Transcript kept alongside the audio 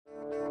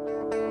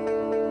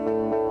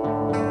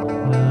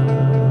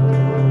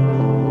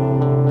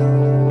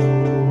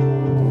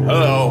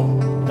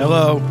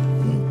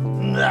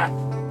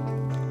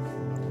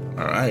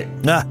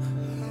Ah.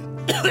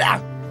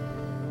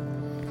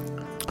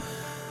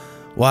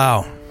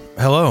 Wow.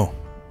 Hello.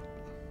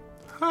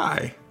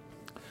 Hi.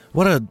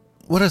 What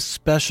a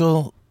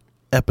special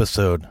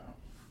episode.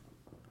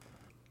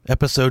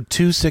 Episode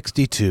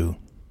 262.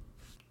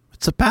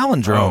 It's a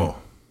palindrome. Oh,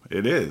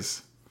 it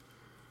is.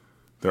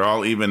 They're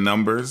all even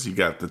numbers. You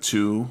got the 2,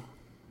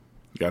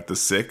 you got the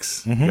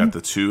 6, you got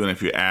the 2, and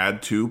if you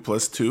add 2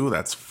 plus 2,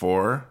 that's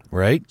 4.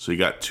 Right? So you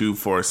got 2,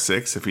 4,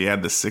 6. If you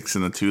add the 6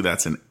 and the 2,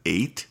 that's an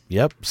 8.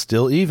 Yep,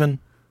 still even.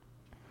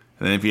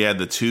 And then if you add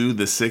the 2,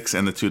 the 6,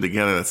 and the 2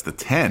 together, that's the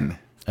 10.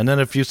 And then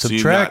if you So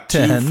subtract you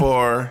got 10, 2,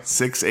 4,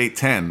 6, 8,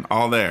 10,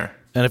 all there.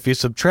 and if you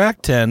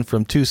subtract 10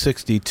 from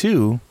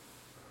 262,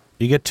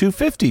 you get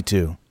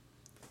 252.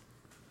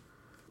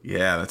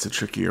 Yeah, that's a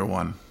trickier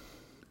one.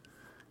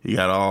 You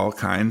got all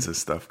kinds of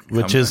stuff.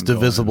 Which is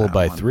divisible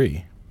by one.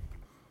 3.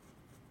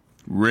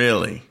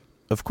 Really?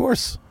 Of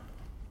course.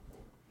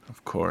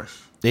 Of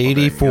course.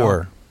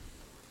 84.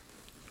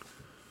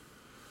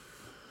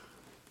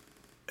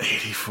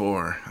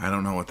 84. I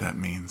don't know what that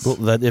means. Well,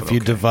 that if you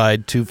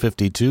divide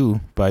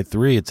 252 by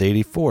 3, it's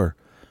 84.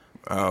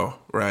 Oh,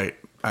 right.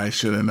 I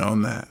should have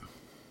known that.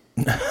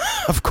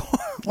 Of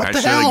course. What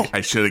the hell?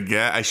 I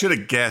should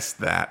have guessed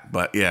that,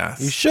 but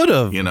yes. You should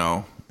have. You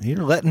know. You're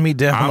letting me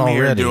down already.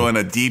 I'm here doing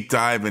a deep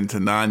dive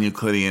into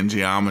non-Euclidean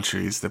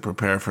geometries to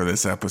prepare for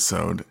this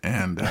episode,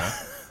 and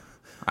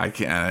I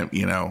can't,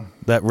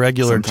 that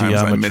regular sometimes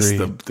geometry. I miss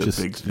the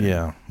big thing.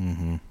 Yeah.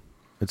 Mm-hmm.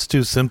 It's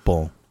too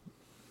simple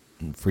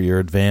for your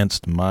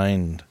advanced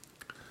mind.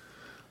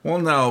 Well,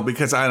 no,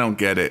 because I don't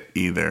get it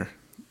either.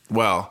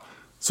 Well,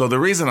 so the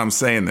reason I'm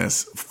saying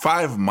this,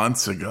 5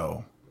 months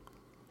ago.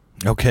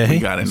 Okay. We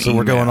got an so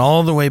we're going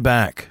all the way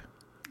back.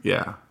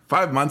 Yeah.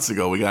 5 months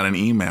ago, we got an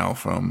email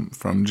from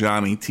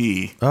Johnny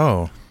T.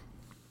 Oh.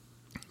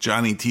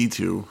 Johnny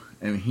T2.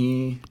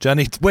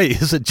 And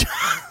wait, is it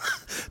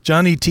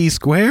Johnny T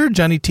Squared?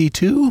 Johnny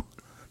T2?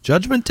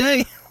 Judgment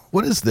Day?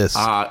 What is this?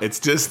 It's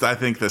just, I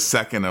think, the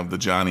second of the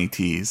Johnny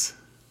T's.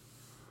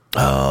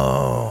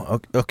 Oh,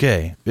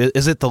 okay.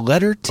 Is it the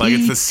letter T? Like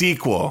it's the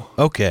sequel.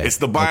 Okay. It's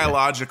the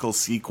biological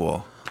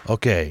sequel.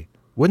 Okay.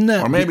 Wouldn't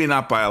that Or maybe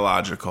not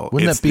biological.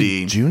 Wouldn't that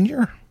be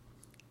Junior?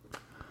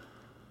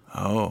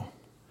 Oh.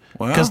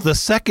 Well. Because the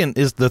second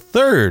is the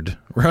third,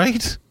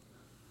 right?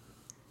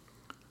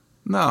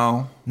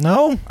 No.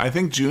 No? I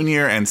think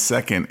Junior and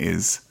second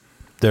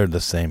They're the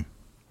same.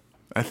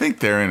 I think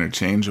they're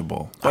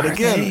interchangeable. But Are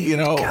again, they?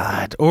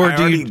 God. Or I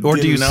do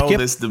you know skip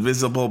this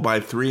divisible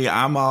by 3?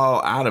 I'm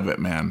all out of it,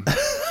 man.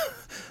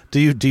 Do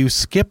you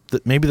skip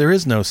that? Maybe there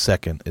is no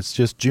second. It's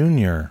just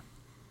Junior.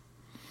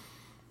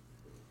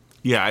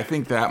 Yeah, I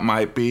think that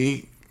might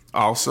be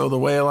also the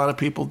way a lot of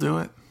people do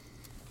it.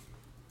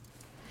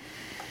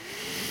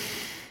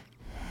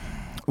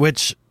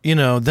 Which, then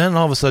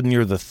all of a sudden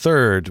you're the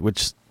third,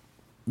 which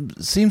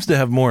seems to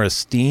have more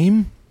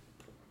esteem.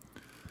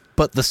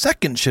 But the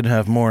second should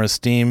have more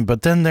esteem.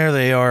 But then there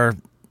they are,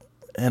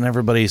 and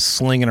everybody's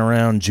slinging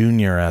around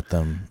Junior at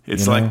them.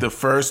 It's like the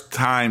first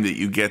time that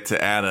you get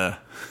to add a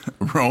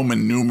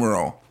Roman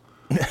numeral.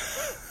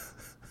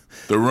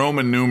 The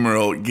Roman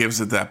numeral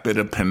gives it that bit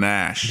of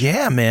panache.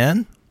 Yeah,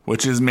 man.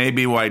 Which is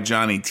maybe why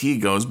Johnny T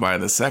goes by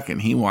the second.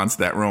 He wants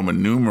that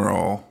Roman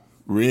numeral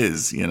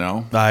Riz,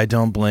 I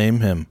don't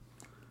blame him.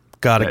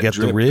 Gotta get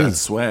drip, the Riz. That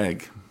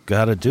swag.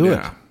 Gotta do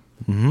it.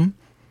 Mm-hmm.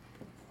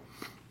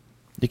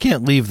 You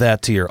can't leave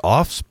that to your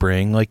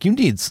offspring. Like, you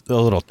need a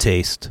little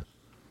taste.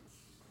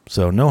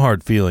 So, no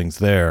hard feelings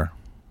there.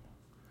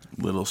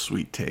 Little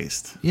sweet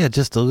taste. Yeah,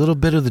 just a little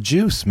bit of the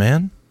juice,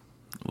 man.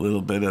 A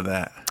little bit of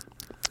that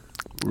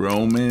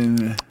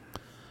Roman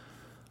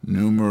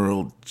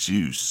numeral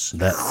juice.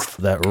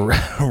 That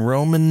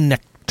Roman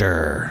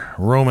nectar.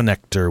 Roman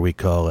nectar, we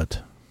call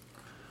it.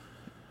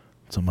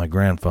 That's what my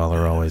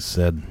grandfather always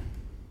said.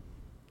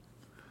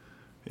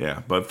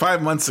 Yeah, but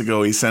 5 months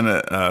ago, he sent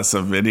us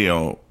a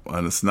video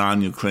on this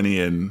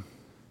non-Euclidean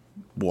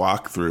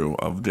walkthrough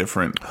of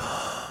different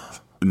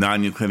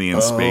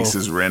non-Euclidean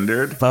spaces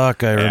rendered.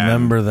 Fuck, I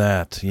remember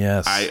that.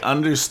 Yes. I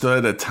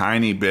understood a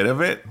tiny bit of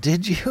it.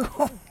 Did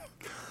you?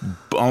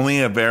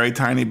 Only a very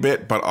tiny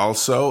bit, but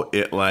also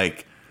it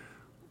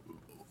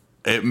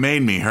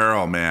made me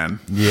hurl, man.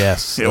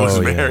 Yes. It was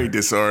very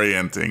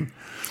disorienting.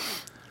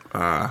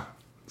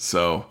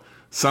 So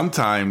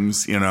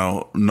sometimes,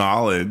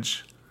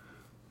 knowledge,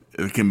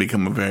 it can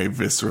become a very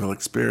visceral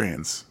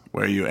experience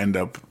where you end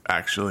up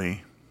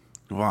actually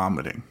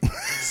vomiting.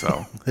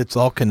 So it's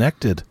all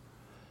connected.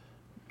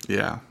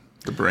 Yeah.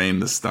 The brain,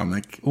 the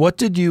stomach. What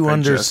did you digestion.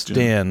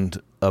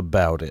 understand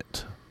about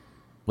it?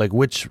 Like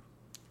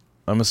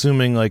I'm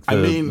assuming like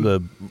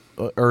the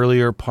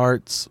earlier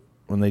parts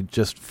when they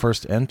just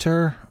first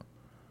enter?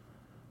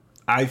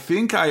 I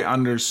think I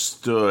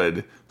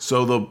understood.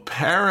 So the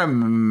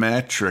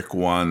parametric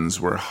ones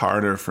were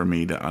harder for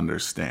me to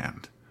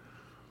understand.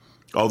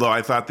 Although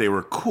I thought they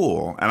were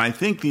cool. And I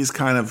think these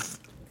kind of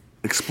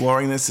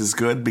exploring this is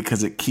good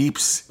because it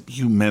keeps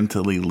you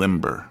mentally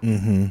limber.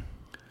 Mm-hmm.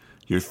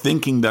 Your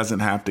thinking doesn't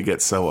have to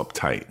get so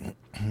uptight.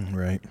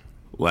 Right.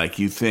 Like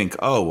you think,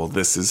 oh, well,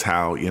 this is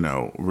how,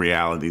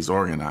 reality's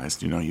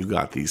organized. You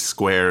got these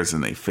squares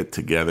and they fit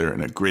together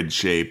in a grid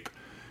shape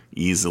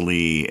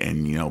easily,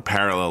 and,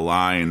 parallel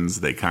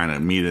lines, they kind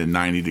of meet at a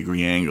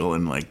 90-degree angle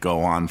and like go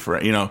on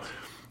for,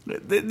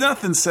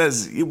 nothing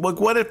says, like,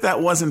 what if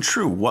that wasn't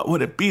true? What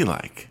would it be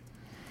like?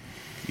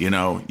 You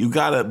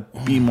got to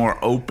be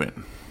more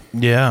open.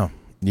 Yeah.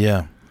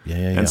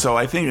 And so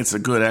I think it's a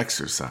good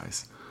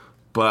exercise.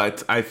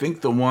 But I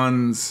think the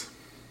ones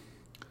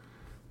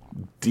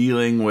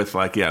dealing with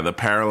the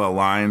parallel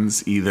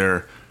lines,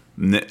 either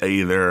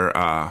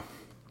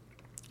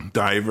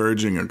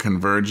diverging or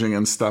converging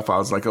and stuff, I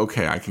was like,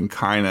 okay, I can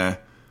kind of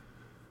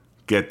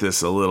get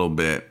this a little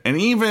bit. And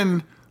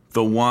even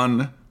the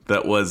one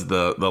that was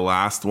the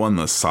last one,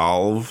 the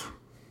solve,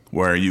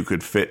 where you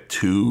could fit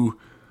two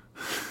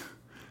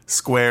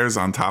squares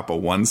on top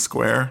of one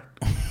square.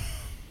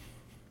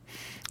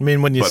 I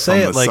mean, when you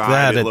say it like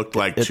that, it looked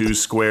like two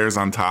squares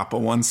on top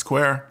of one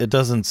square. It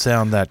doesn't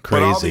sound that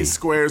crazy. But all these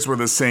squares were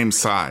the same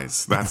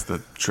size. That's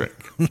the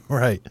trick.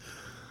 Right.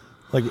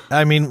 Like,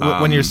 I mean,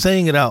 when you're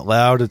saying it out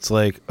loud, it's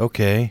like,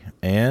 okay,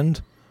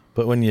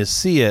 but when you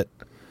see it,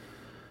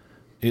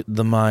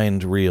 the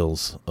mind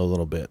reels a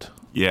little bit.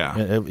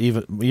 Yeah.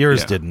 Even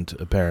yours didn't,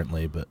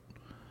 apparently, but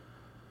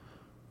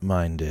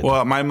mine did.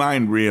 Well, my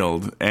mind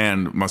reeled,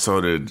 and so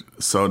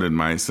did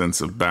my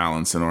sense of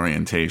balance and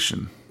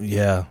orientation.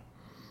 Yeah.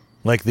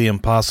 Like the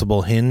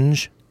impossible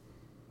hinge?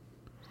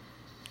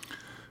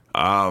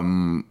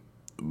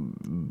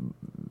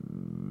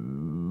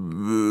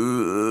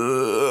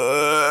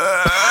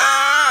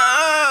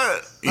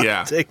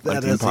 Yeah. Take that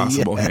like the as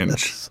impossible a yes.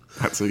 hinge.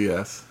 That's a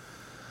yes.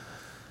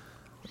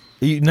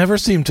 You never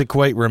seem to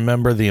quite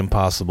remember the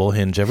impossible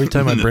hinge every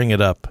time I bring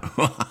it up.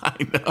 I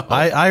know.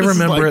 I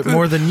remember it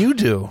more than you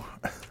do.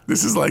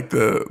 This is like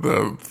the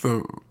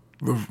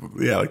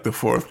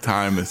fourth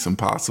time this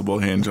impossible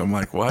hinge. I'm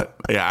like, what?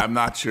 Yeah, I'm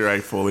not sure I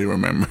fully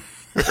remember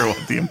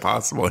what the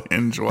impossible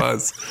hinge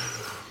was.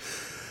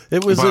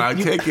 It was. But I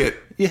take it.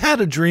 You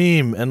had a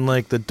dream, and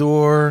like the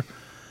door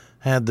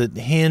had the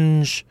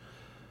hinge,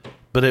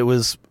 but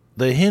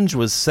the hinge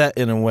was set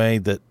in a way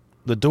that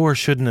the door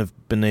shouldn't have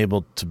been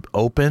able to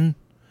open.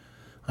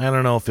 I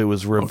don't know if it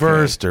was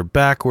reversed or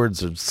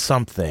backwards or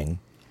something,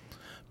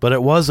 but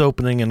it was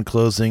opening and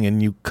closing,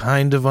 and you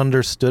kind of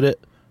understood it,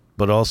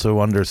 but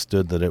also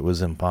understood that it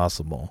was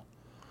impossible.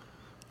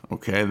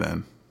 Okay,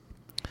 then.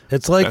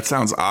 It's like... That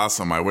sounds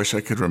awesome. I wish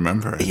I could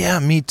remember it. Yeah,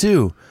 me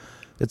too.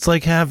 It's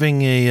like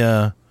having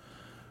a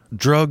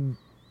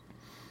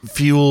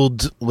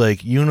drug-fueled,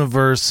 like,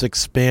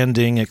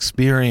 universe-expanding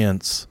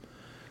experience.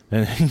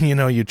 And,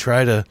 you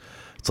try to...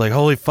 It's like,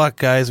 holy fuck,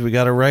 guys, we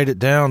got to write it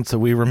down so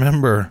we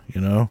remember,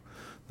 Then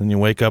you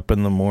wake up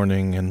in the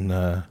morning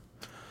and...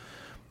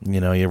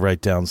 you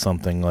write down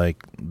something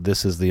like,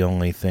 this is the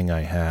only thing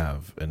I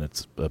have, and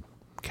it's a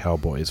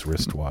cowboy's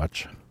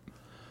wristwatch.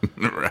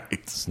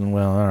 Right. So,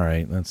 well, all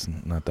right. That's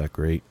not that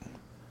great.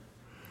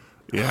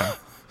 Yeah.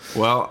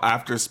 Well,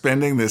 after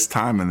spending this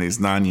time in these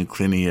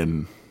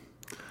non-Euclidean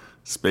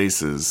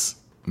spaces,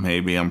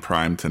 maybe I'm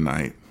primed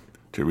tonight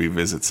to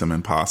revisit some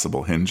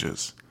impossible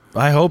hinges.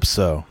 I hope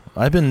so.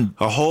 I've been...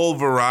 A whole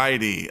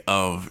variety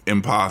of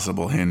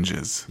impossible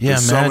hinges. Yeah,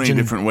 There's so many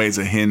different ways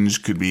a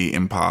hinge could be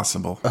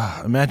impossible.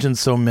 Imagine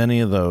so many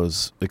of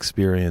those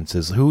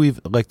experiences.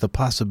 The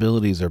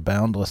possibilities are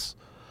boundless.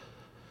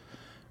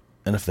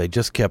 And if they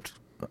just kept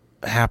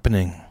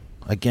happening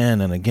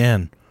again and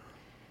again.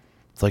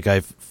 It's like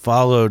I've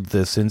followed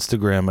this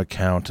Instagram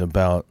account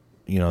about,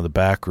 the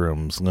back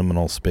rooms,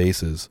 liminal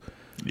spaces.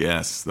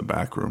 Yes, the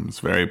back rooms.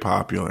 Very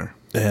popular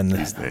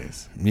these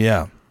days.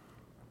 Yeah.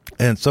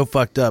 And it's so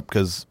fucked up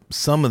because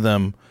some of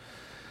them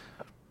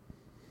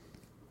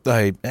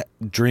I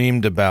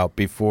dreamed about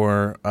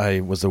before I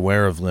was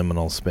aware of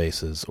liminal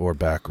spaces or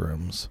back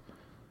rooms.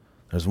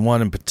 There's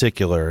one in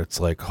particular, it's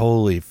like,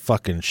 holy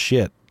fucking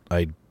shit,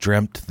 I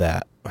dreamt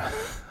that.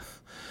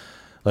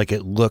 Like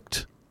it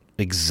looked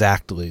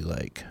exactly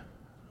like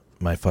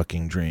my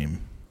fucking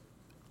dream.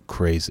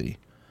 Crazy.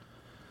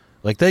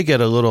 Like they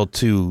get a little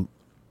too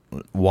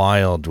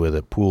wild with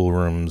it, pool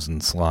rooms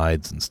and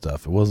slides and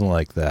stuff. It wasn't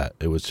like that.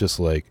 It was just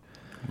like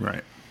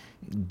right,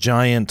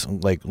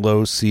 giant, like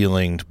low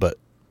ceilinged but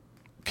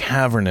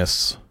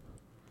cavernous,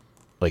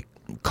 like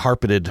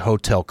carpeted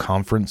hotel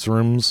conference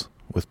rooms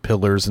with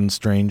pillars in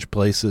strange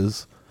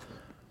places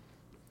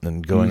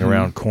and going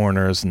around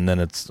corners, and then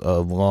it's a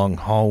long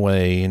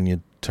hallway and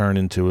you turn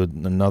into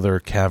another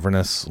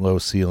cavernous, low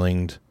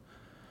ceilinged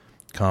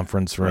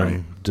conference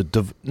room.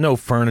 Right. No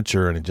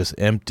furniture, and it just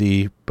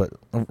empty, but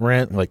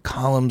like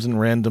columns in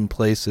random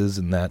places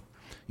and that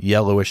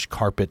yellowish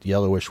carpet,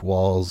 yellowish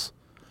walls.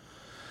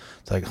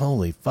 It's like,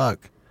 holy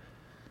fuck.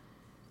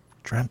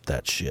 Dreamt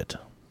that shit.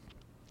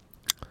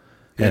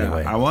 Yeah,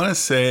 anyway. I want to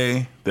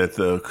say that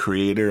the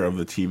creator of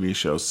the TV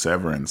show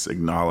Severance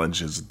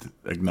acknowledged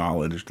that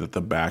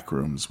the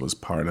Backrooms was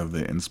part of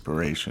the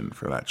inspiration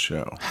for that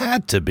show.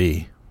 Had to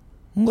be.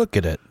 Look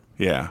at it.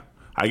 Yeah.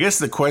 I guess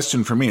the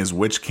question for me is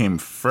which came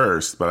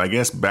first, but I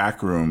guess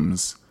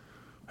Backrooms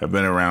have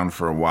been around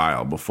for a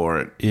while before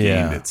it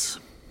gained its,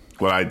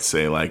 what I'd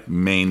say, like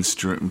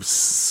mainstream,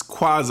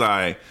 quasi.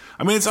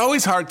 I mean, it's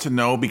always hard to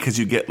know because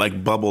you get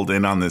like bubbled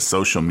in on this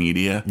social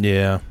media.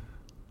 Yeah.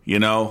 You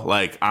know,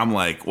 like I'm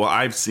like,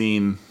 well,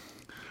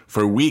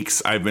 for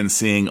weeks I've been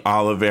seeing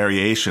all the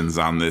variations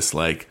on this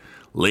like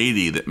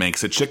lady that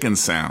makes a chicken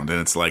sound. And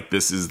it's like,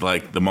 this is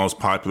like the most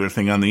popular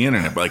thing on the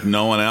internet, but like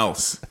no one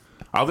else.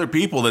 Other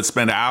people that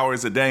spend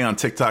hours a day on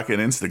TikTok and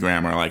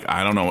Instagram are like,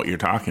 I don't know what you're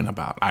talking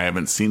about. I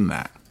haven't seen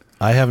that.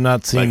 I have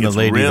not seen the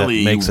lady that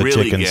makes a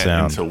chicken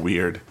sound. Into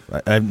weird.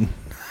 I have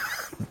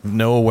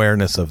no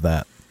awareness of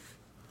that.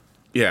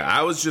 Yeah,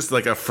 I was just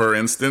like for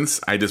instance,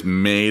 I just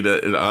made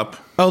it up.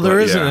 Oh, there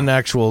isn't an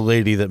actual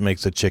lady that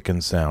makes a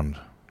chicken sound.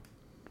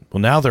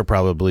 Well, now there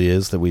probably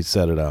is that we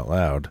said it out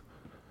loud.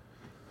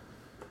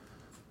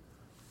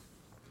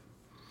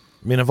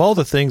 I mean, of all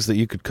the things that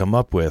you could come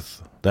up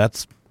with,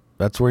 that's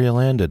where you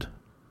landed.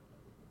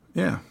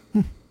 Yeah.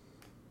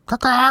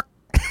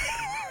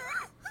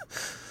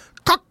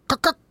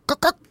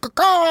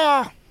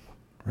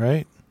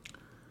 Right?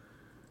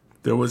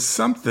 There was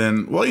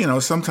something, well, you know,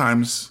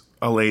 sometimes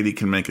a lady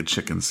can make a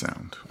chicken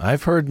sound.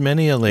 I've heard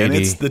many a lady. And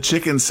it's the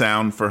chicken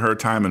sound for her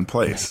time and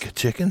place. Make a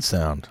chicken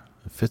sound.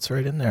 It fits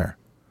right in there.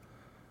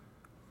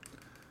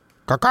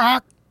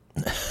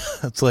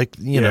 It's like,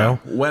 you know,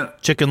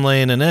 chicken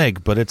laying an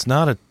egg, but it's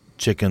not a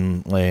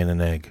chicken laying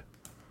an egg.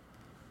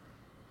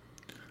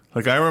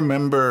 Like I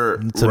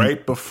remember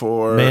right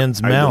before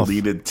man's I mouth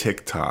deleted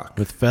TikTok.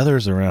 with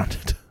feathers around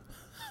it.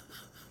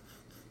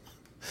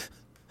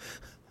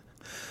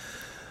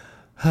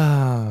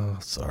 Oh,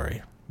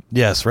 sorry.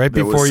 Yes, right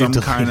there before was you some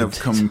deleted kind of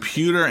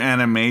computer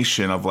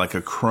animation of like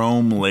a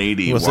chrome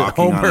lady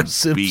walking on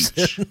a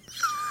beach.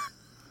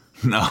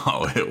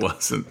 No, it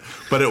wasn't.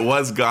 But it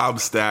was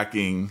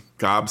gobsmacking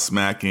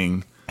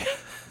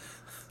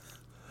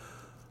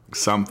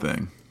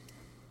something.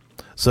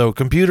 So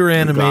computer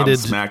animated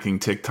gobsmacking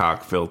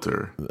TikTok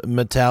filter.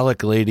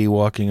 Metallic lady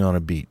walking on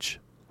a beach.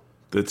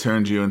 That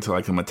turned you into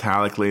like a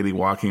metallic lady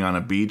walking on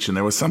a beach, and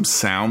there was some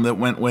sound that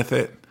went with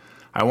it.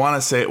 I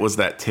want to say it was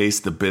that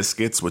Taste the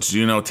Biscuits, which, do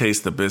you know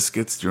Taste the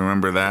Biscuits? Do you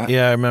remember that?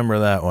 Yeah, I remember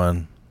that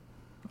one.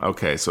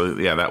 Okay, so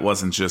yeah, that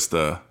wasn't just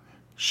a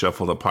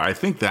shuffled apart. I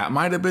think that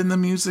might have been the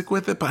music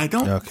with it, but I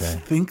don't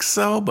think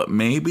so, but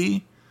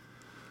maybe.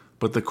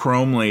 But the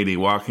Chrome Lady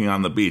walking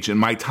on the beach. And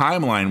my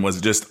timeline was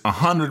just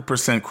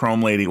 100%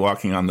 Chrome Lady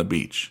walking on the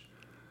beach.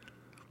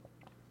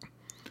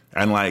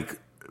 And like,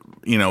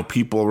 you know,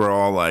 people were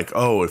all like,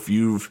 oh, if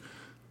your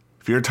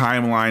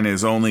timeline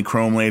is only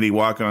Chrome Lady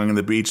walking on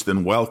the beach,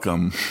 then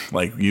welcome.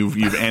 Like you've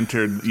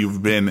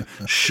been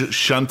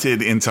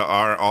shunted into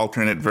our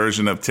alternate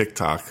version of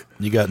TikTok.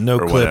 You got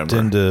clipped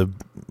into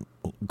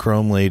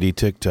Chrome Lady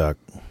TikTok,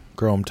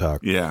 Chrome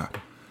Talk. Yeah.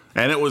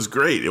 And it was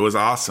great. It was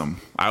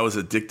awesome. I was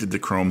addicted to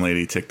Chrome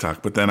Lady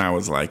TikTok, but then I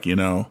was like, you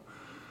know,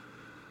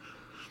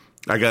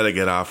 I got to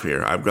get off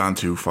here. I've gone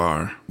too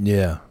far.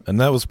 Yeah. And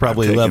that was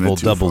probably level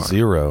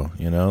 00,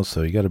 you know,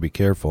 so you got to be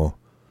careful.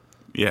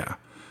 Yeah.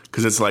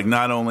 Because it's like,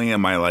 not only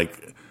am I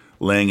like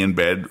laying in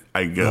bed,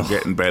 I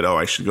get in bed,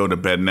 I should go to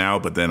bed now,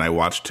 but then I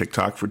watch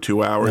TikTok for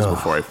 2 hours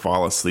before I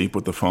fall asleep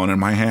with the phone in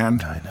my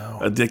hand. I know.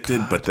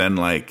 Addicted. God. But then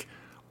like,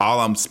 all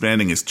I'm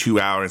spending is 2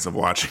 hours of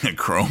watching a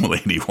Chrome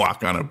Lady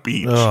walk on a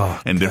beach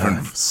and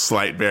different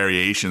slight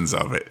variations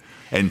of it,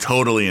 and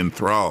totally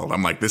enthralled.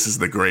 I'm like, this is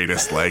the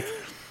greatest, like,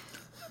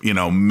 you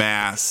know,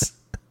 mass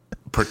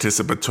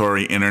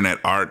participatory internet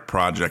art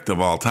project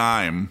of all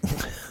time.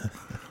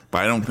 But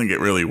I don't think it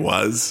really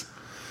was.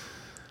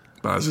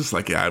 But I was just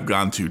like, yeah, I've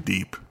gone too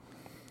deep.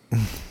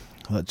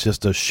 That's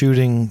just a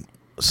shooting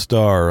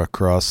star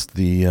across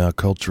the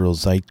cultural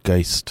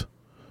zeitgeist.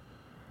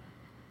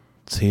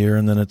 It's here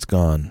and then it's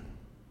gone.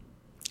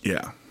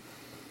 Yeah.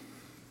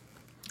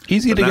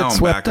 Easy to get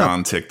swept up. I'm back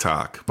on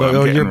TikTok.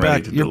 But you're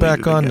back. You're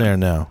back on there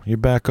now. You're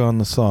back on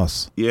the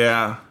sauce.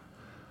 Yeah.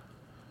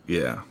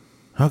 Yeah.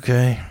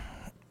 Okay.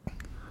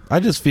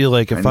 I just feel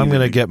like if I'm going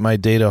to get my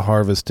data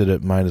harvested,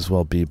 it might as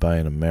well be by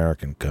an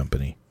American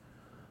company.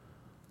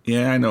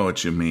 Yeah, I know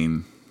what you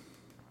mean.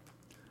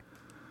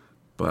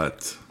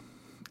 But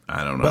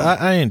I don't know. But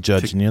I ain't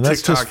judging you.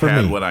 That's TikTok just for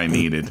had me. What I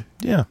needed.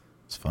 Yeah,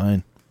 it's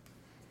fine.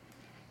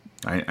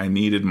 I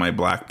needed my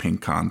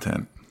Blackpink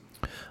content.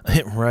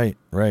 Right.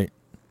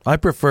 I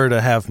prefer to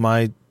have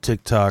my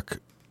TikTok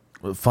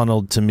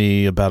funneled to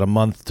me about a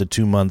month to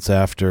 2 months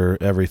after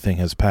everything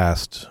has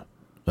passed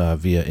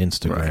via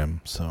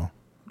Instagram.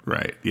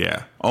 Right,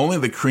 yeah. Only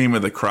the cream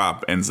of the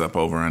crop ends up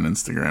over on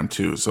Instagram,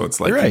 too. So it's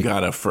like you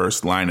got a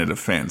first line of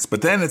defense.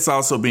 But then it's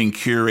also being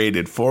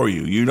curated for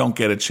you. You don't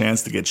get a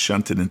chance to get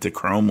shunted into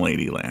Chrome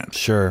Lady land.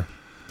 Sure.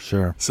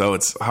 So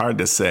it's hard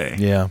to say.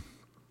 Yeah.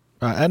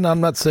 And I'm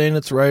not saying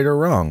it's right or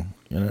wrong.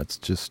 You know, it's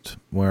just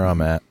where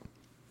I'm at.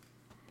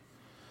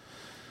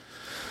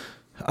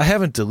 I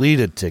haven't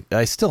deleted TikTok.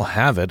 I still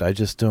have it. I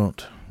just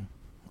don't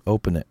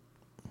open it.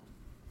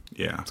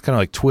 Yeah. It's kind of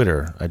like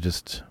Twitter. I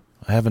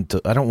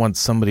don't want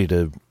somebody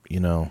to, you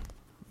know,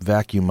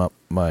 vacuum up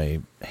my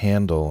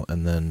handle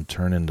and then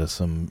turn into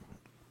some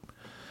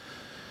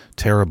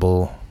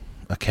terrible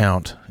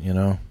account, you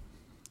know?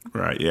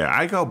 Right, yeah.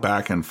 I go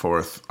back and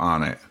forth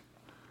on it.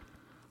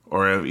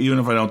 Or even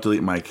if I don't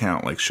delete my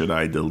account, like, should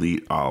I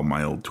delete all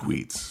my old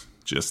tweets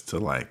just to,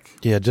 like...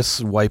 Yeah,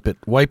 just wipe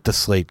the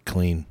slate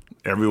clean.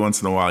 Every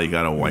once in a while, you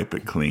got to wipe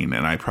it clean,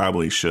 and I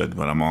probably should,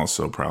 but I'm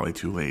also probably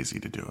too lazy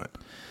to do it.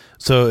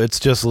 So it's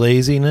just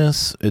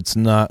laziness? It's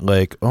not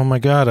like, oh my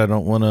God, I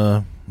don't want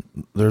to...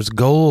 There's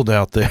gold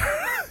out there.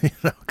 You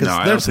know, no,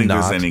 I don't think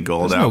there's any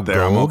gold out there.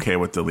 Gold. I'm okay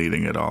with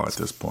deleting it all at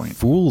this point.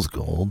 Fool's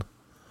gold.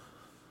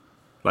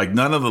 Like,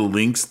 none of the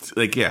links,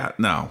 like, yeah,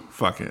 no,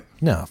 fuck it.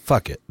 No,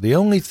 fuck it. The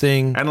only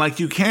thing... And, like,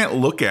 you can't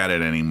look at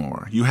it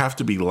anymore. You have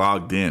to be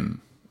logged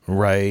in.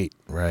 Right.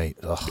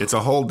 Ugh. It's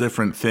a whole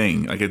different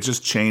thing. Like, it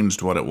just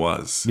changed what it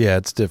was. Yeah,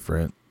 it's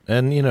different.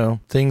 And, you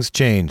know, things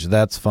change.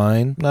 That's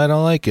fine. I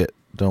don't like it.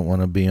 Don't want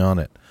to be on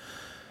it.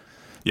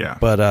 Yeah.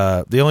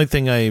 But the only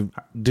thing I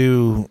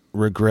do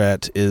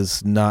regret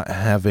is not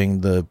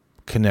having the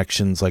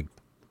connections. Like,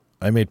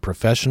 I made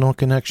professional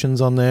connections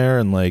on there,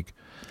 and, like...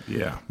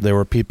 Yeah. There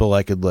were people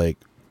I could, like,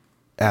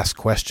 ask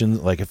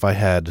questions. Like, if I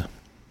had,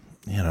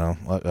 you know,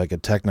 like a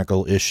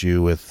technical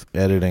issue with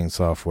editing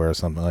software or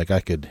something, like,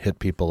 I could hit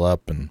people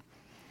up and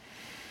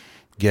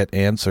get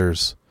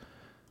answers.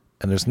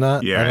 And there's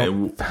not,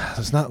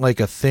 there's not,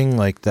 like, a thing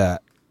like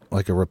that,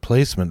 like a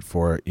replacement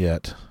for it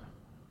yet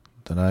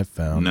that I've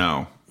found.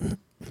 No.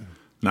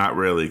 Not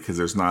really, because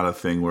there's not a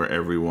thing where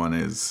everyone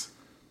is...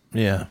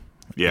 Yeah.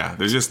 Yeah,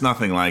 there's just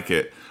nothing like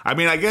it. I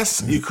mean, I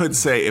guess you could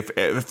say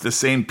if the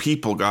same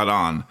people got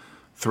on,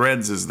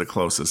 Threads is the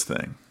closest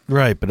thing.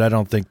 Right, but I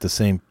don't think the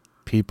same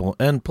people.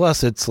 And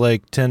plus, it's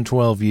like 10,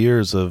 12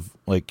 years of,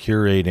 like,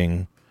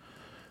 curating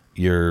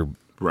your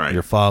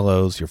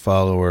follows, your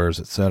followers,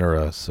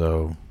 etc.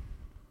 So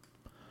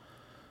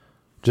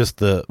just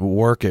the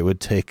work it would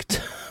take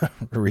to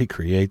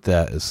recreate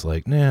that is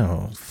like,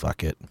 no,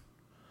 fuck it.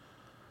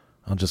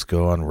 I'll just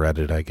go on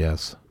Reddit, I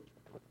guess.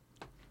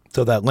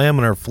 So that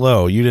laminar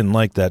flow, you didn't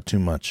like that too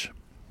much.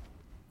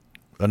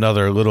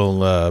 Another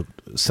little,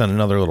 sent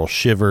another little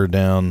shiver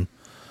down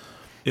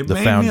the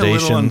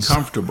foundations.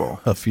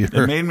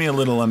 It made me a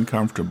little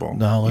uncomfortable.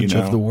 Knowledge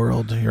of the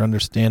world, your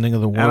understanding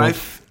of the world.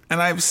 And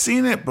I've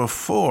seen it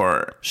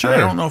before. Sure. I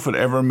don't know if it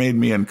ever made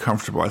me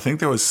uncomfortable. I think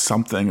there was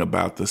something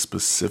about the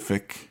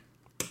specific...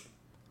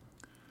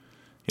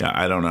 Yeah,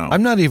 I don't know.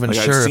 I'm not even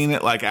sure. I've seen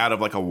it like out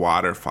of like a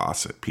water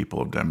faucet people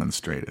have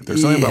demonstrated.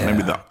 There's something about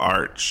maybe the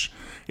arch.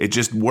 It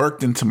just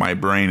worked into my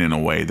brain in a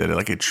way that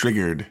it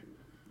triggered,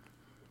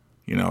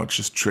 you know, it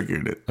just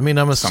triggered it. I mean,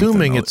 I'm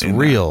assuming it's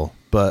real,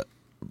 but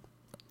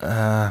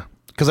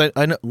because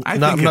I know, I'm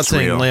not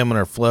saying real.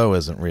 Laminar flow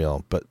isn't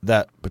real, but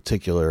that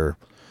particular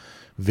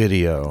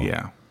video.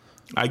 Yeah.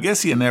 I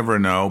guess you never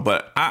know,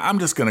 but I'm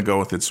just going to go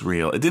with it's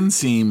real. It didn't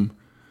seem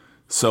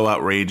so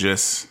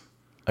outrageous.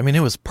 I mean,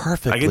 it was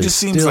perfectly Like, it just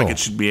seems still. like it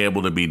should be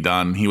able to be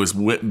done. He was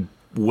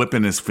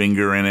whipping his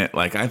finger in it.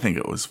 Like, I think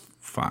it was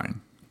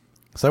fine.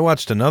 So I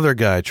watched another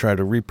guy try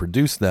to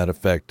reproduce that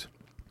effect,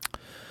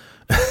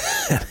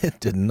 and it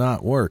did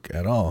not work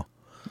at all.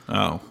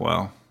 Oh,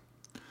 well.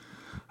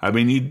 I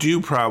mean, you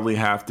do probably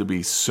have to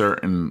be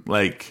certain,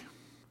 like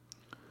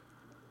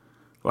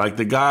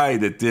the guy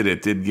that did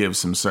it did give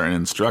some certain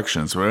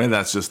instructions. Maybe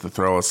that's just to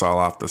throw us all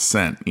off the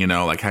scent, you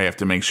know, like how you have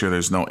to make sure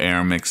there's no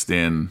air mixed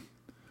in.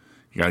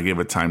 You got to give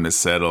it time to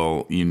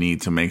settle. You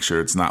need to make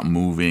sure it's not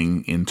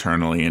moving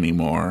internally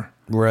anymore.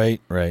 Right.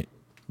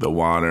 The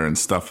water and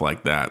stuff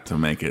like that to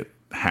make it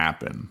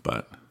happen.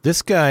 But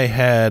this guy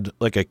had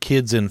like a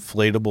kid's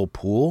inflatable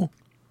pool,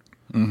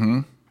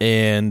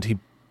 and he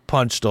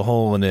punched a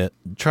hole in it.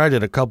 Tried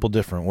it a couple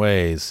different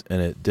ways, and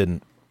it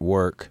didn't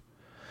work.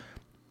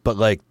 But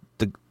like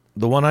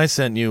the one I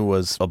sent you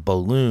was a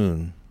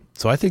balloon,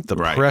 so I think the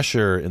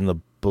pressure in the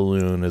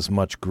balloon is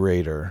much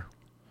greater.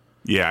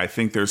 Yeah, I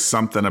think there's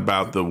something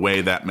about the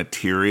way that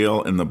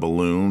material in the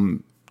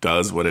balloon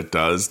does what it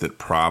does that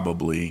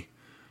probably...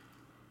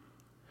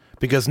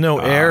 Because no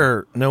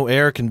air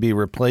can be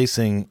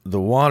replacing the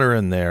water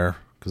in there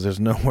because there's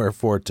nowhere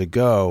for it to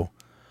go.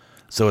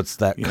 So it's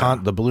that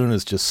the balloon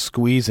is just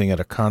squeezing at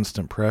a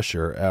constant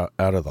pressure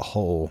out of the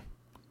hole.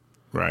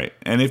 Right.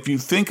 And if you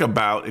think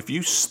about, if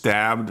you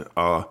stabbed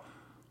a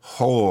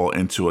hole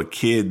into a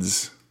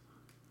kid's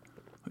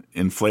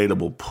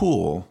inflatable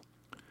pool,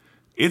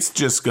 it's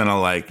just going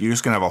to you're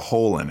just going to have a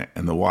hole in it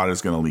and the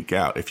water's going to leak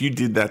out. If you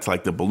did that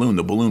to the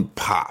balloon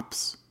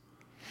pops.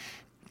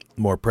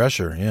 More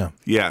pressure, yeah.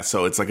 Yeah,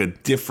 so it's like a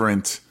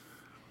different...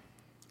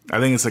 I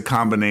think it's a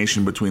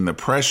combination between the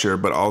pressure,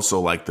 but also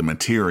like the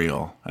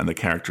material and the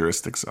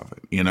characteristics of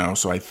it, you know?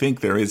 So I think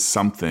there is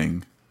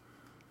something...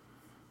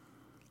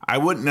 I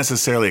wouldn't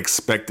necessarily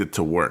expect it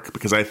to work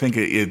because I think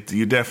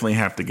you definitely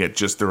have to get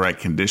just the right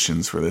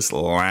conditions for this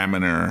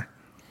laminar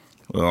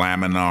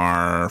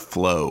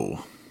flow.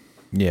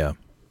 Yeah.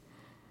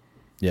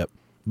 Yep.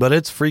 But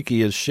it's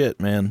freaky as shit,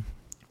 man.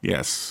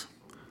 Yes.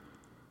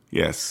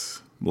 The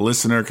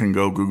listener can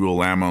go Google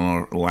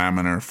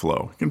laminar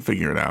flow. You can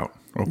figure it out.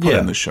 We'll put it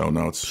in the show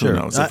notes. Sure. Who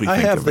knows? If we I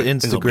think have of the it,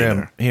 it'll be Instagram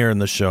there. here in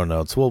the show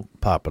notes. We'll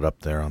pop it up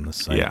there on the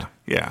site.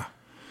 Yeah.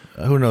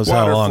 Who knows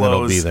Water how long flows,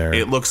 it'll be there.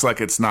 It looks like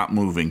it's not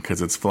moving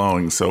because it's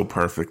flowing so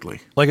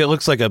perfectly. Like it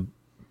looks like a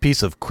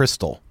piece of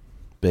crystal,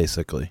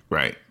 basically.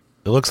 Right.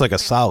 It looks like a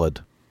solid.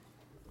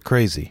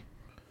 Crazy.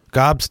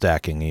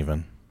 Gobstacking,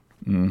 even.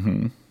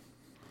 Mm-hmm.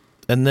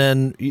 And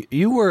then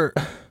you were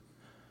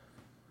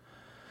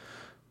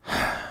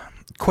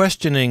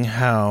questioning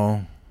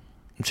how...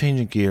 I'm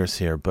changing gears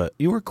here, but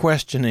you were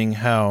questioning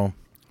how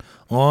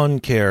lawn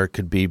care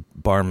could be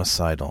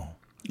barmicidal.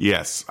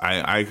 Yes,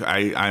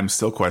 I'm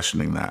still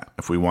questioning that,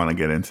 if we want to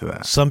get into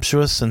that.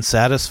 Sumptuous and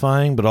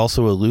satisfying, but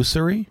also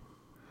illusory?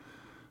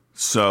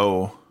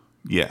 So,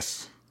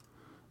 yes.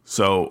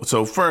 So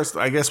first,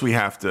 I guess we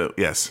have to,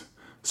 yes.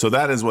 So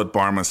that is what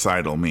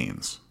barmicidal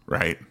means,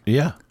 right?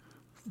 Yeah.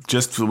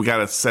 Just, we got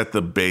to set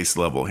the base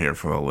level here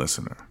for the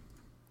listener.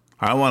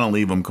 I don't want to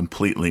leave them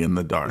completely in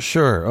the dark.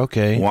 Sure,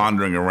 okay.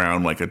 Wandering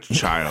around like a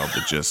child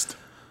that just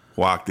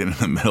walked in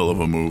the middle of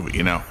a movie,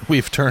 you know?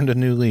 We've turned a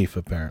new leaf,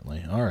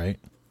 apparently. All right.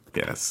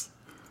 Yes.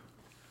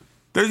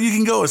 There, you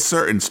can go a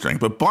certain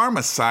strength, but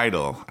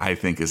barmicidal, I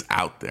think, is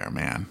out there,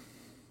 man.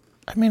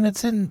 I mean,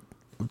 it's in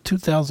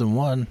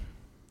 2001.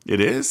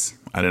 It is?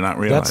 I did not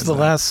realize That's the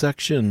last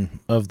section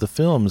of the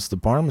film is the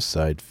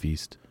Barmecide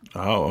feast.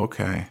 Oh,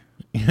 okay.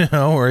 You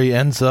know, where he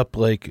ends up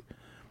like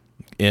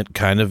it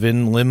kind of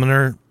in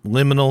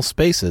liminal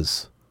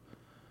spaces.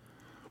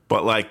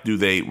 But like, do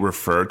they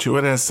refer to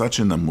it as such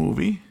in the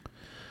movie?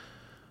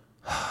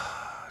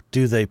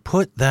 Do they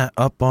put that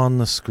up on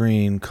the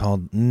screen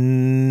called?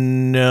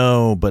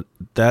 No, but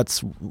that's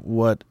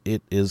what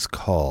it is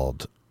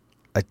called.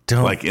 I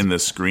don't... Like in the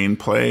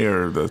screenplay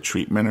or the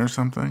treatment or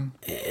something?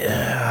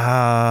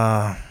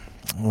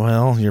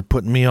 Well, you're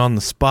putting me on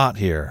the spot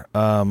here.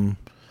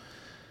 Yeah,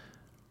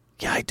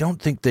 I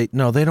don't think they...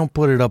 No, they don't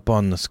put it up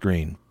on the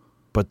screen.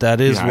 But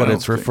that is what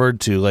it's referred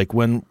to. Like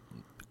when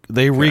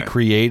they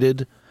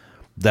recreated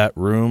that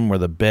room where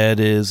the bed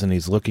is and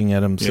he's looking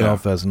at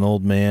himself as an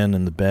old man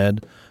in the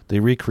bed. They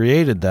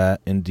recreated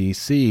that in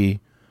D.C.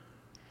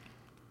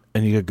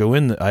 And you could go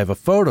in. I have a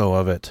photo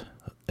of it.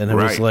 And it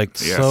was like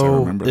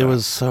it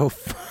was so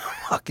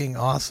fucking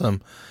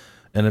awesome.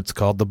 And it's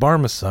called the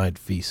Barmecide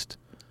Feast.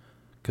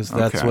 Because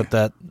that's what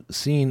that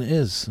scene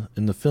is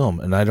in the film.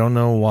 And I don't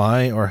know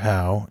why or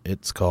how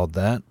it's called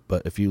that.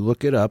 But if you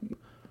look it up,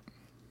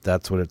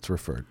 that's what it's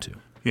referred to.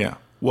 Yeah.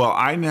 Well,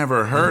 I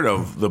never heard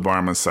of the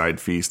Barmecide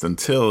Feast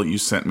until you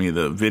sent me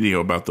the video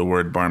about the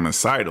word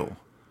barmicidal.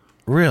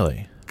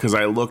 Really? Because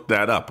I looked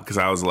that up. Because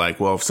I was like,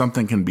 well, if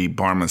something can be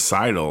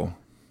barmicidal,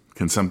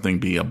 can something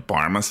be a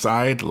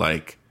barmecide?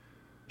 Like...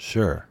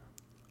 Sure.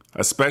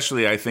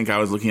 Especially, I think I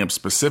was looking up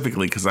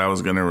specifically because I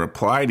was going to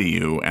reply to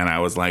you, and I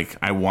was like,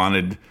 I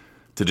wanted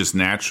to just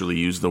naturally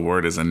use the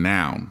word as a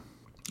noun.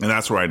 And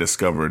that's where I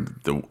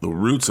discovered the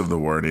roots of the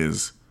word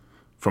is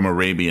from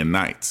Arabian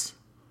Nights.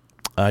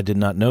 I did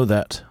not know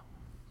that.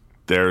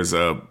 There's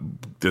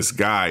this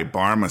guy,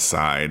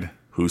 Barmecide,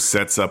 who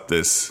sets up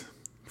this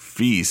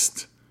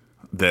feast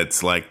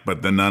that's like,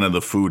 but none of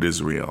the food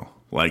is real.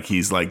 Like,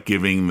 he's like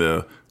giving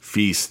the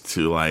feast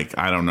to, like,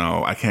 I don't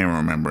know, I can't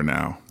remember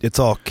now. It's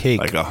all cake.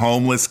 Like a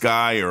homeless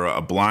guy or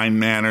a blind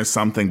man or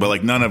something, but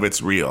like none of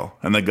it's real.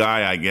 And the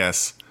guy, I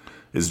guess,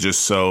 is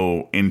just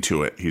so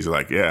into it. He's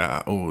like,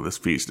 yeah, oh, this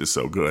feast is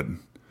so good.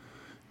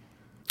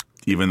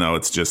 Even though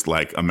it's just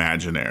like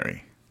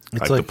imaginary.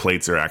 Like the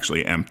plates are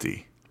actually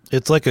empty.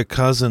 It's like a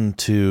cousin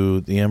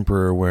to The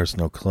Emperor Wears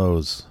No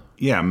Clothes.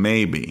 Yeah,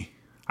 maybe.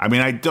 I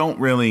mean, I don't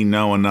really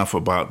know enough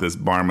about this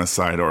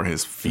Barmecide or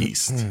his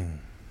feast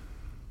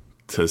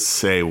to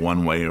say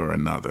one way or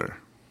another.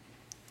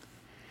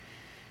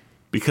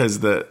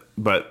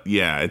 But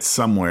yeah, it's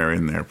somewhere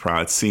in there.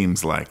 It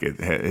seems like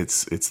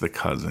it's the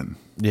cousin.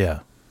 Yeah.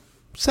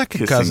 Second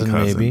Kissing cousin,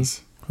 cousins. maybe.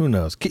 Who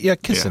knows?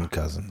 Kissing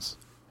cousins.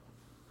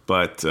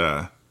 But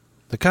the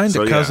kind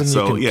of cousin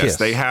you can kiss. Yes,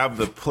 they have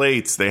the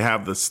plates. They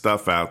have the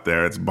stuff out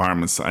there. It's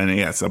Barmecide. And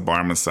yeah, it's a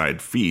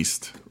Barmecide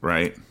feast,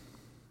 right?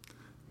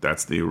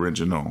 That's the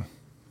original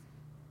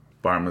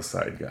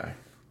Barmecide guy.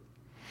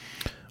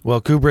 Well,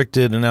 Kubrick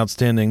did an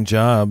outstanding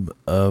job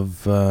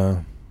of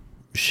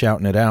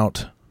shouting it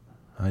out,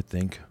 I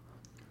think.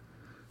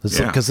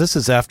 Because this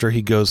is after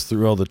he goes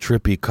through all the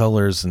trippy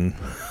colors and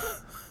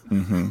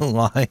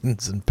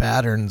lines and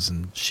patterns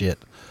and shit.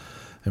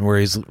 And where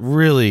he's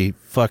really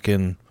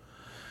fucking...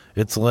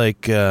 It's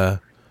like you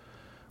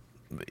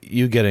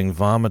getting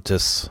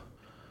vomitus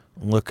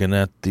looking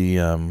at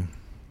the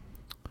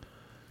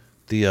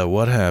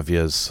what have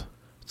yous.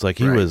 It's like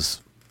he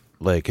was...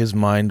 Like, his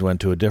mind went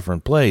to a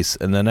different place.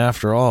 And then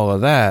after all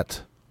of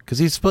that, because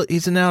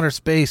he's in outer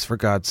space, for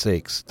God's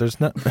sakes. There's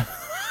not,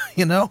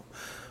 you know?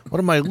 What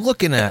am I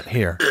looking at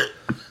here?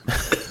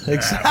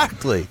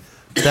 Exactly.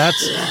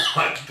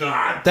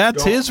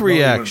 That's his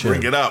reaction.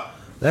 Bring it up.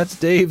 That's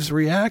Dave's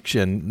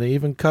reaction. They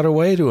even cut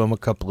away to him a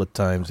couple of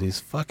times.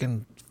 He's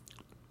fucking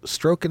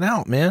stroking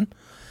out, man.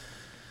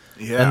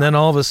 Yeah. And then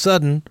all of a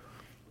sudden,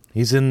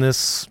 he's in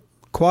this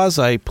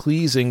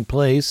quasi-pleasing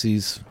place.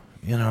 He's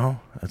You know,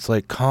 it's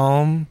like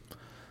calm.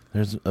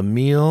 There's a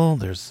meal.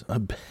 There's a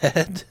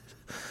bed.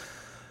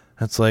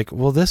 It's like,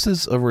 well, this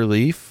is a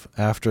relief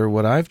after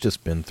what I've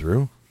just been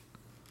through.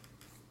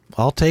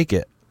 I'll take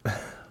it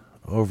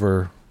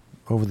over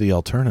the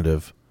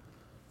alternative.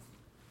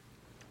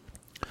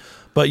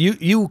 But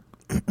you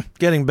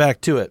getting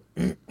back to it,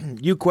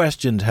 you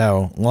questioned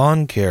how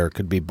lawn care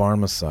could be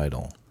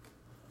barmicidal.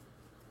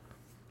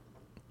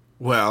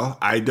 Well,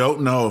 I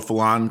don't know if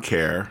lawn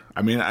care,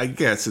 I mean, I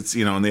guess it's,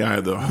 in the eye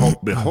of the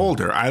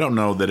beholder. I don't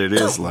know that it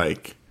is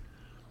like...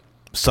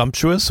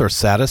 Sumptuous or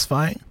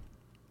satisfying?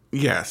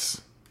 Yes.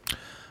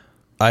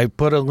 I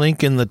put a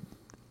link in the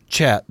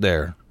chat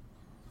there.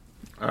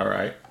 All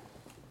right.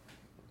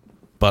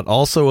 But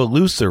also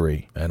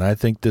illusory, and I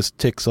think this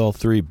ticks all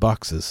 3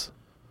 boxes.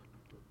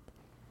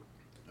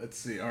 Let's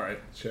see. All right.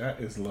 Chat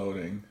is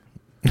loading.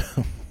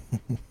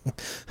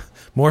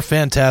 More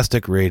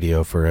fantastic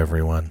radio for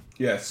everyone.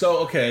 Yeah.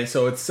 So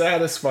it's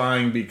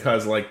satisfying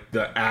because, like,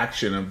 the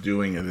action of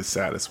doing it is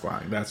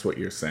satisfying. That's what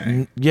you're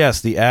saying. Yes,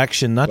 the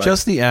action, not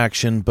just the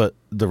action, but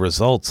the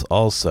results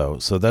also.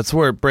 So that's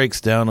where it breaks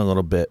down a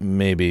little bit,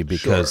 maybe,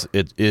 because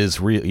it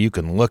is real. You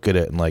can look at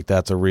it and, like,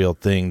 that's a real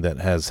thing that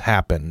has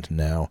happened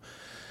now.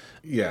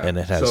 Yeah. And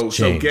it has changed.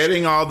 So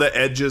getting all the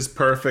edges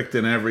perfect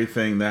and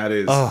everything, that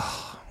is...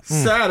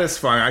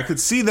 satisfying. I could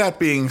see that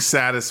being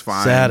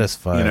satisfying.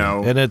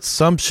 And it's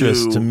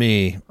sumptuous to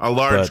me. A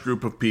large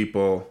group of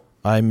people.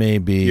 I may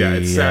be. Yeah,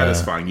 it's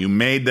satisfying. You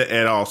made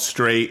it all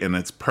straight and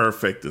it's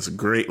perfect. It's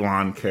great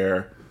lawn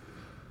care.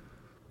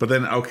 But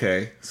then,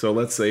 okay, so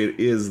let's say it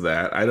is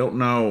that. I don't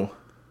know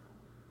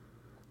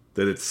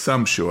that it's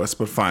sumptuous,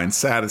 but fine,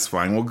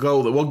 satisfying. We'll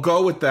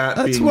go with that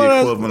being the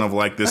equivalent of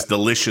like this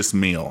delicious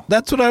meal.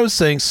 That's what I was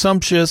saying.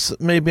 Sumptuous.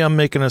 Maybe I'm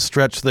making a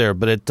stretch there,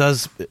 but it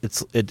does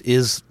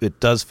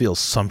feel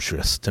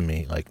sumptuous to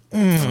me. Like,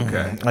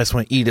 okay, I just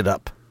want to eat it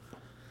up.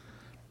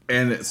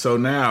 And so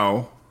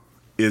now,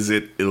 is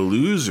it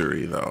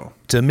illusory though?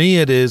 To me,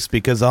 it is,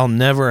 because I'll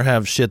never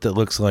have shit that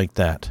looks like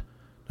that.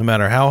 No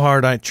matter how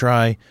hard I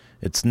try,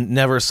 it's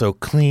never so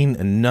clean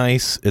and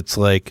nice. It's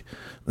like,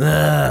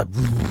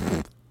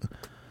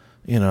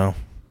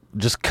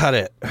 just cut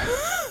it.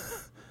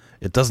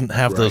 It doesn't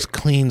have those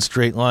clean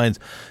straight lines.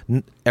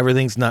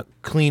 Everything's not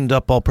cleaned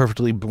up, all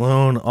perfectly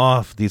blown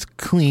off. These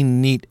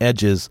clean, neat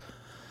edges.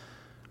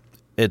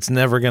 It's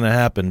never going to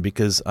happen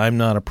because I'm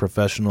not a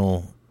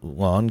professional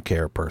lawn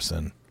care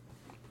person.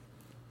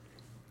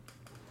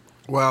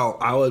 Well,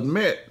 I'll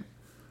admit,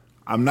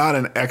 I'm not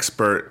an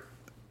expert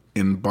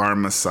in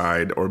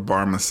barmicide or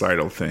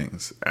barmicidal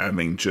things,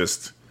 having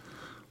just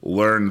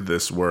learned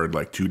this word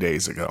like 2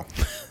 days ago.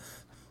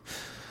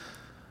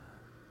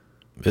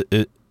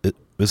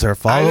 Is there a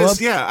follow-up?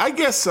 Yeah, I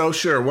guess so.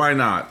 Sure, why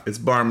not? It's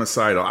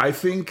barmicidal. I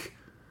think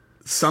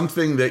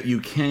something that you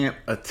can't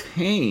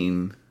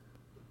attain.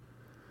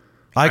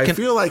 I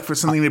feel like for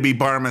something to be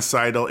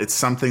barmicidal, it's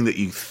something that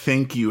you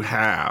think you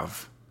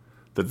have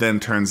that then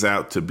turns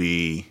out to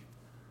be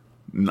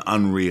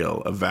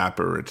unreal,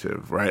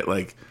 evaporative, right?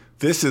 Like,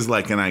 this is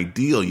like an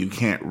ideal you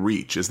can't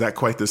reach. Is that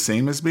quite the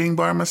same as being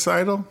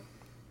barmicidal?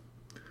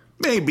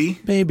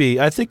 Maybe.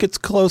 I think it's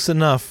close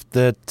enough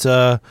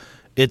that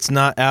it's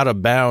not out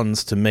of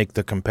bounds to make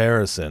the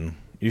comparison.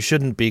 You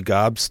shouldn't be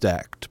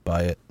gobstacked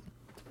by it.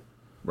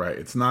 Right.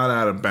 It's not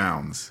out of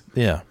bounds.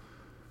 Yeah.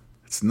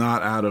 It's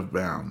not out of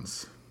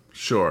bounds.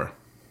 Sure.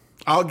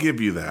 I'll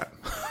give you that.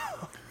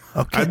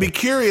 Okay. I'd be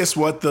curious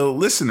what the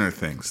listener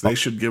thinks. They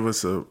should give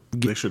us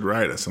they should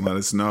write us and let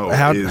us know.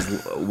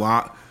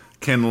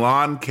 Can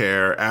lawn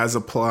care as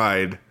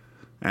applied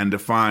and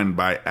defined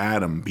by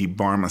Adam be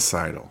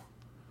barmicidal?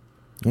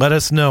 Let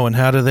us know. And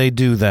how do they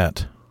do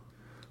that?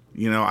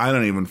 I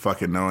don't even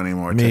fucking know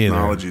anymore. Me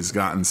Technology's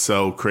gotten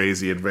so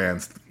crazy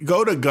advanced.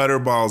 Go to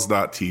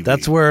gutterballs.tv.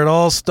 That's where it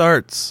all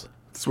starts.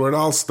 That's where it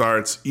all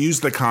starts.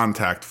 Use the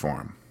contact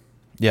form.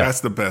 Yeah.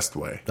 That's the best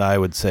way. I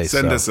would say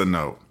Send us a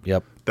note.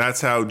 Yep.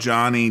 That's how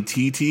Johnny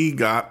TT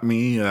got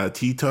me,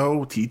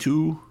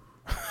 T2,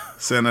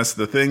 sent us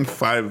the thing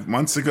 5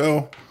 months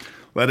ago.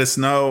 Let us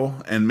know,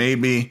 and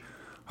maybe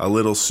a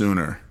little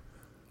sooner.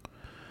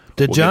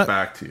 We'll get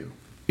back to you.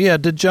 Yeah,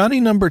 did Johnny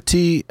Number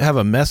T have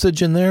a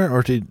message in there,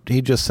 or did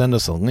he just send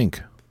us a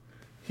link?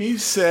 He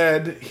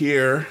said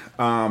here,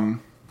 I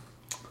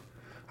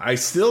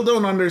still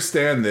don't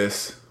understand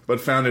this, but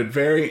found it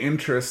very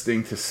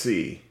interesting to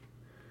see.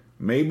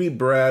 Maybe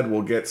Brad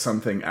will get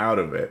something out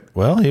of it.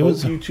 Well,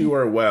 Hope you two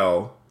are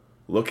well.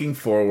 Looking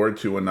forward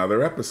to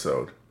another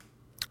episode.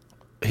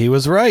 He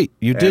was right.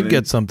 You did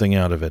get something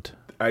out of it.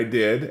 I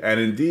did, and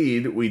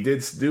indeed, we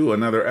did do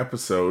another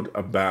episode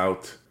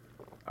about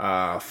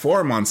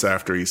 4 months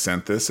after he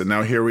sent this, and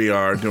now here we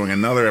are doing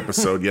another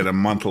episode yet a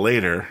month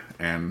later,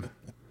 and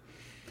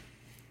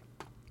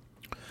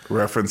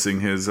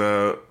referencing his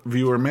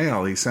viewer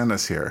mail he sent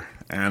us here,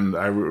 and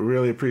I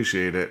really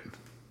appreciate it.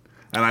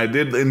 And I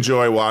did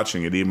enjoy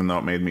watching it, even though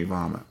it made me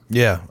vomit.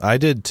 Yeah, I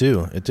did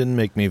too. It didn't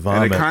make me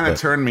vomit. And it kind of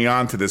turned me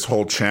on to this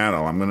whole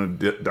channel. I'm going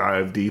to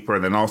dive deeper.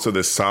 And then also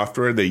this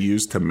software they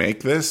used to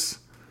make this.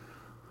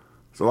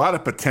 There's a lot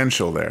of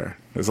potential there.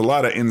 There's a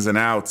lot of ins and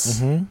outs.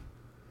 Mm-hmm.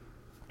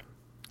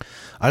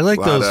 I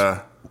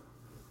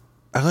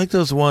like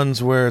those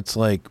ones where it's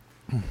like,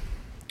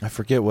 I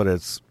forget what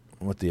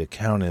the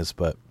account is,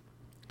 but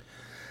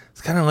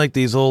it's kind of like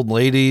these old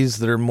ladies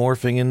that are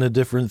morphing into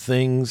different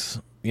things.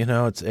 You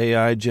know, it's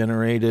AI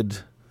generated,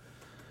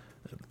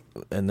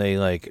 and they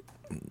like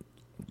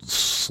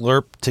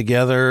slurp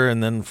together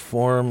and then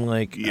form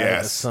like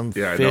some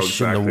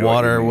fish in the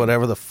water or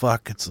whatever the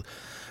fuck.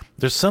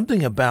 There's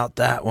something about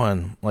that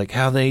one, like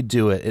how they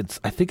do it.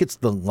 I think it's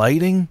the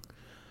lighting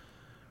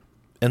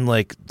and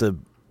like the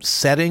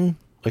setting.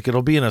 Like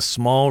it'll be in a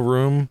small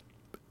room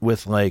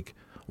with like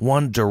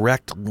one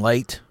direct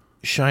light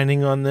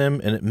shining on them,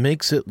 and it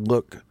makes it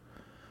look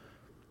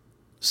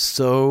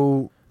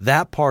so,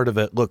 that part of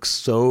it looks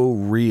so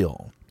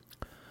real.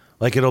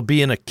 Like it'll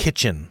be in a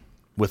kitchen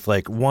with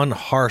like one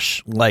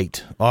harsh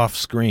light off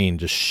screen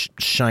just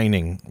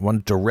shining,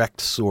 one direct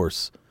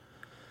source.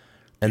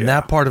 And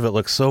that part of it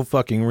looks so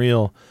fucking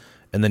real.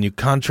 And then you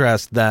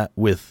contrast that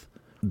with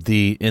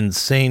the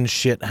insane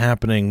shit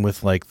happening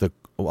with like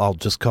I'll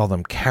just call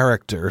them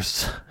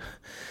characters,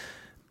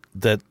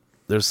 that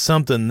there's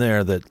something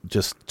there that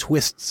just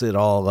twists it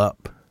all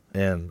up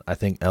and I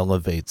think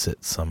elevates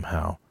it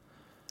somehow.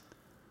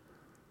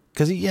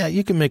 Because,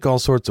 you can make all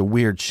sorts of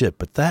weird shit,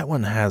 but that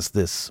one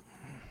has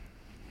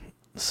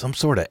some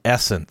sort of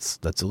essence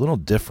that's a little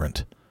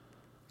different.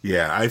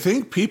 Yeah, I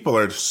think people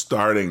are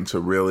starting to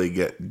really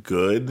get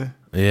good.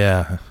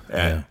 Yeah.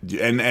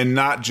 And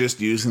not just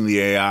using the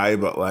AI,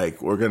 but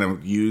like we're going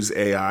to use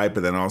AI,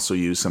 but then also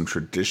use some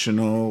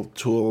traditional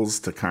tools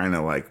to kind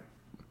of like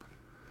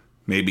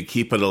maybe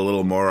keep it a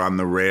little more on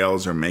the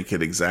rails or make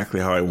it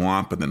exactly how I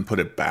want, but then put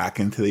it back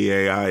into the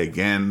AI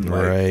again.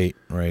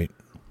 Right.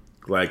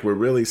 Like we're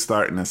really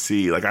starting to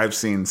see, like I've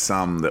seen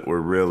some that were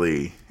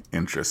really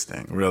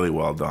interesting, really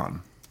well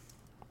done.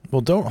 Well,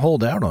 don't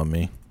hold out on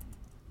me.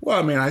 Well,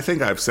 I mean, I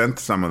think I've sent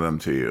some of them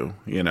to you,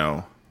 you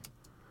know.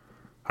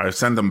 I've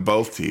sent them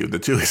both to you, the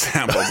two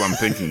examples I'm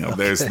thinking of.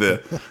 There's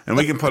and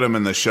we can put them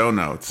in the show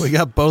notes. We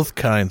got both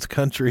kinds,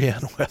 country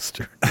and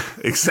western.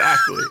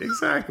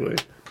 Exactly.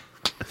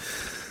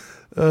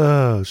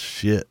 Oh,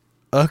 shit.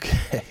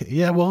 Okay.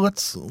 Yeah, well,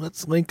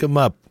 let's link them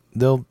up.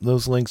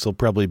 Those links will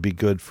probably be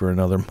good for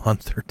another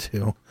month or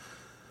two.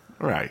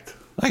 Right.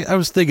 I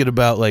was thinking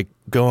about like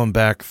going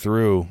back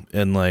through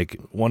and like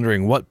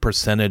wondering what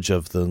percentage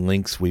of the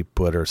links we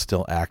put are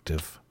still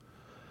active.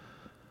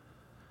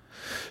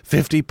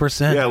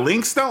 50%? Yeah,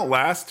 links don't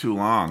last too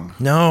long.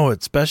 No,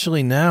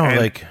 especially now.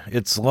 Like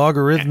it's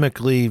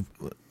logarithmically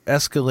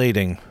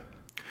escalating.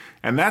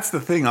 And that's the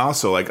thing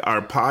also, like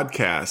our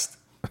podcast,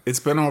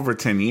 it's been over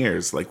 10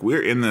 years. Like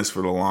we're in this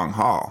for the long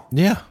haul.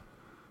 Yeah.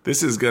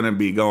 This is going to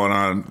be going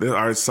on.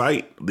 Our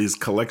site, these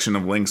collection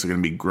of links are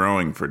going to be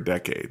growing for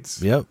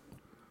decades. Yep.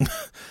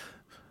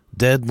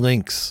 Dead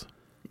links.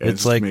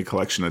 It's like a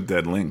collection of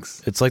dead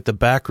links. It's like the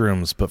back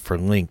rooms, but for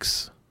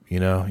links.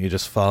 You know, you're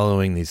just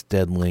following these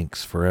dead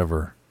links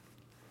forever.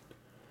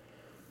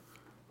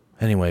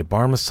 Anyway,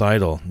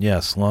 Barmacidal,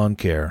 yes, lawn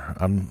care.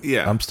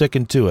 I'm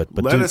sticking to it.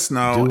 But let us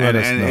know, and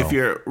if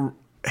you're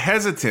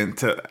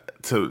hesitant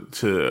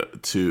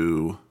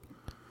to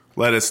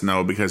let us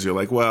know because you're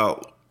like,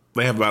 well,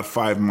 they have about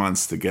 5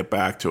 months to get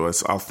back to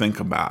us. I'll think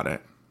about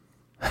it.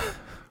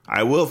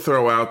 I will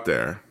throw out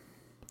there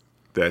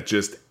that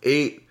just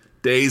 8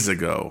 days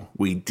ago,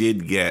 we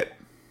did get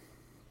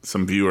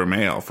some viewer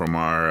mail from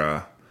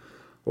our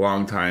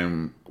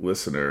longtime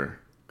listener,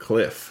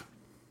 Cliff.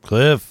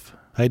 Cliff.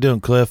 How you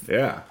doing, Cliff?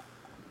 Yeah.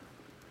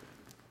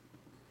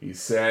 He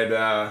said,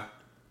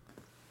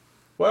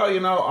 well, you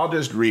know, I'll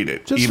just read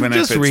it. Even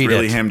if it's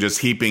really him just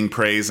heaping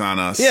praise on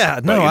us.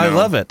 Yeah, no, I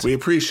love it. We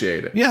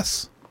appreciate it.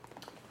 Yes.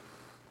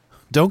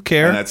 Don't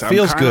care. And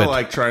Feels I'm good. kind of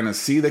like trying to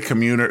see the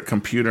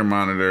computer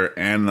monitor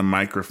and the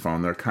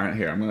microphone. They're kind of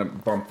here. I'm going to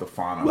bump the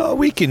font up. Well,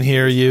 we can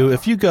hear you.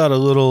 If you got a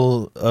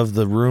little of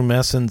the room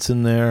essence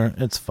in there,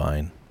 it's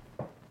fine.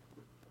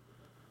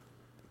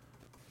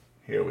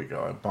 Here we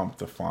go. I bumped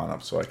the font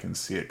up so I can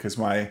see it because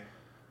I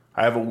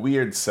have a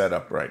weird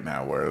setup right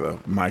now where the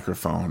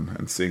microphone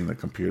and seeing the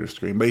computer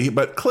screen.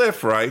 But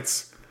Cliff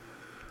writes,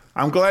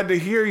 I'm glad to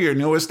hear your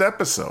newest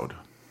episode.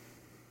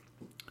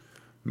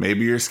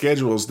 Maybe your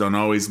schedules don't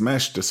always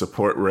mesh to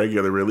support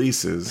regular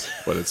releases,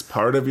 but it's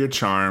part of your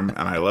charm,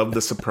 and I love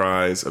the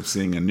surprise of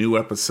seeing a new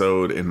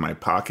episode in my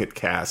Pocket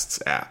Casts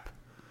app.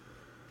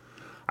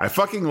 I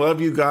fucking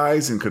love you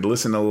guys and could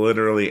listen to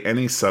literally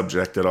any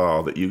subject at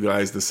all that you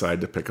guys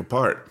decide to pick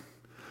apart.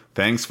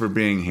 Thanks for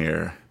being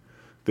here.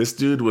 This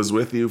dude was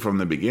with you from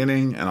the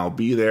beginning, and I'll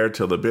be there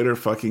till the bitter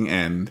fucking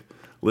end,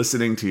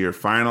 listening to your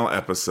final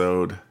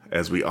episode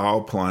as we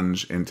all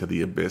plunge into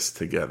the abyss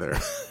together.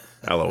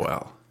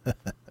 LOL.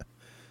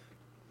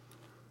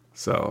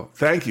 So,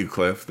 thank you,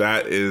 Cliff.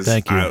 That is,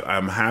 thank you.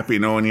 I'm happy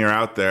knowing you're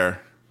out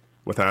there,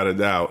 without a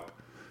doubt.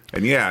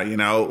 And yeah, you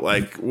know,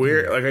 like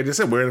I just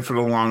said, we're in for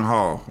the long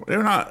haul.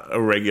 We're not a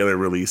regular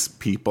release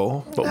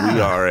people, but we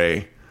are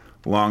a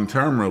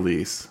long-term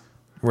release.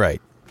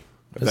 Right.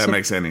 If that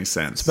makes any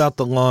sense. It's about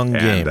the long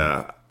game.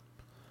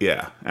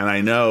 Yeah. And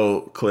I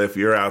know, Cliff,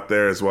 you're out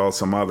there as well as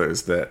some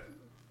others that,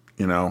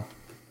 you know,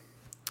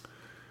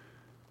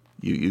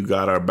 you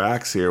got our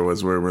backs here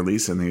as we're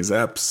releasing these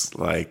eps,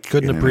 like,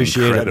 couldn't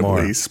appreciate it more.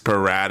 Incredibly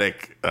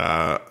sporadic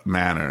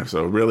manner.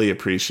 So really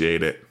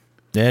appreciate it.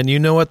 And you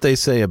know what they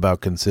say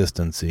about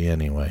consistency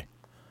anyway.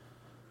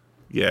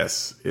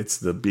 Yes, it's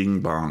the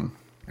bing bong.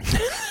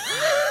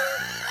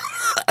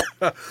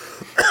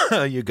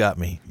 You got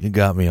me. You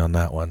got me on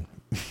that one.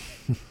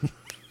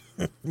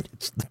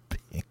 It's the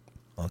bing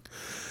bong.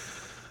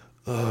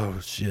 Oh,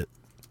 shit.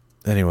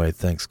 Anyway,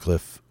 thanks,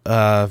 Cliff.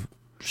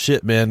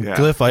 Shit, man. Yeah.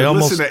 Cliff, I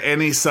almost... Listen to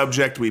any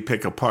subject we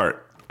pick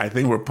apart. I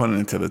think we're putting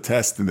it to the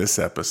test in this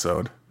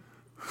episode.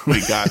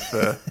 We got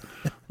the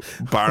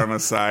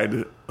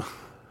Barmecide.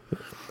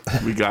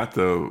 We got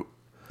the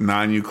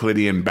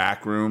non-Euclidean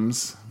back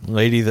rooms.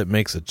 Lady that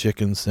makes a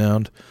chicken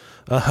sound.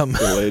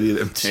 The lady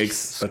that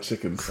makes a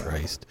chicken sound.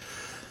 Christ.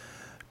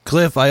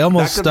 Cliff, I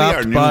almost stopped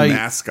our new by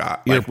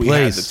mascot. your like we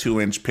place. Had the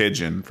 2-inch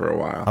pigeon for a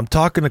while. I'm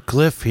talking to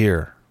Cliff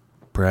here,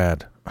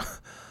 Brad.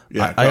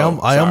 Yeah, I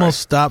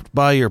almost stopped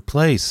by your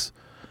place.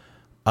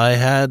 I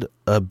had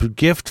a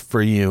gift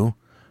for you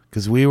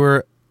because we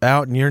were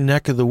out in your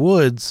neck of the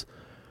woods,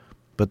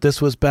 but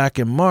this was back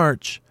in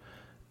March,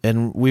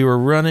 and we were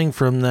running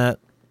from that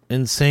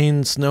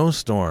insane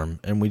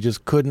snowstorm, and we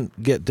just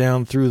couldn't get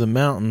down through the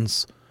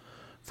mountains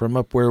from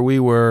up where we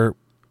were.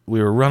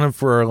 We were running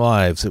for our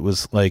lives. It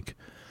was like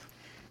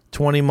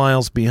 20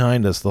 miles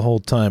behind us the whole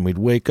time. We'd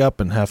wake up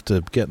and have to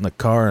get in the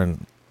car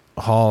and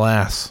haul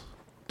ass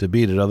to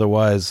beat it.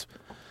 Otherwise,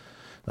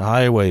 the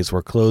highways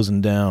were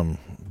closing down.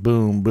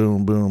 Boom,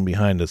 boom, boom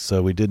behind us.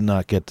 So we did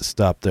not get to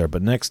stop there.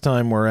 But next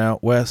time we're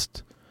out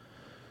west,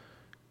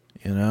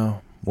 you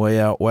know, way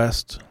out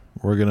west,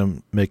 we're going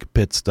to make a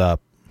pit stop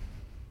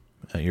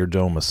at your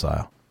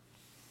domicile.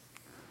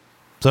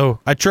 So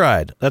I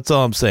tried. That's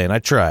all I'm saying. I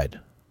tried.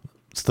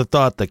 It's the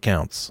thought that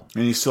counts.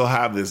 And you still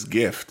have this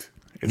gift.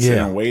 It's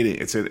in waiting.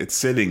 It's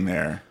sitting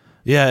there.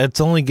 Yeah,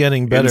 it's only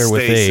getting better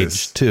with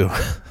age, too.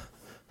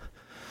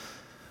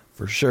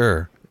 For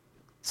sure.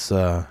 It's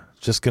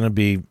just going to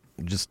be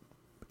just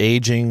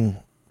aging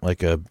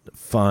like a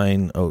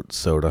fine oat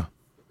soda.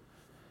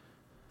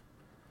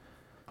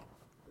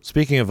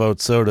 Speaking of oat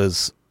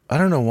sodas, I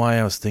don't know why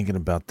I was thinking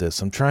about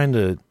this. I'm trying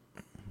to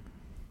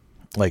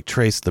like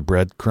trace the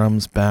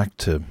breadcrumbs back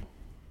to...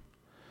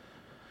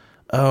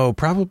 Oh,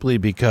 probably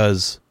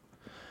because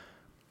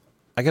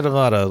I get a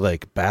lot of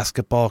like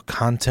basketball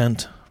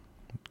content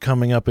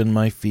coming up in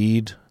my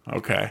feed.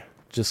 Okay.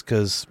 Just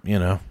because, you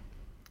know,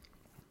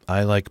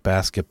 I like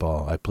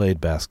basketball. I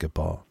played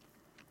basketball.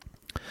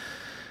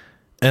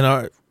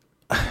 And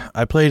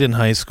I played in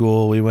high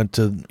school. We went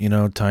to, you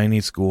know, tiny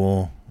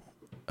school.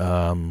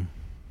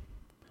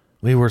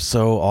 We were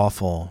so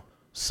awful.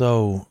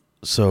 So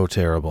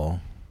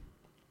terrible.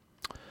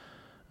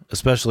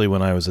 Especially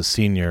when I was a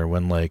senior,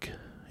 when, like,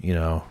 you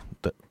know,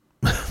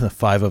 the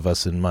 5 of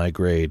us in my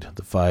grade,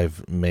 the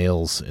 5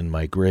 males in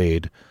my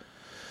grade,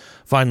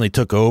 finally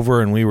took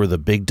over and we were the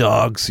big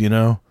dogs, you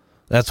know?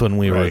 That's when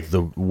we were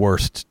the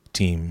worst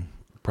team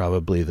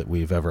probably that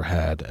we've ever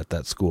had at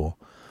that school.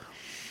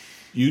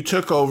 You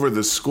took over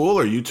the school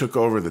or you took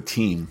over the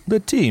team? The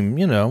team,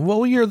 you know.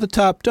 Well, you're the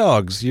top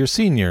dogs. You're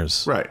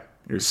seniors. Right.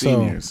 You're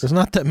seniors. So there's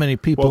not that many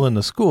people in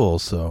the school,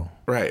 so.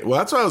 Right. Well,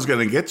 that's what I was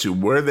going to get to.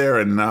 Were there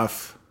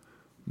enough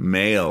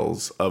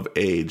males of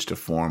age to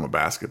form a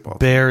basketball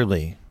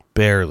team?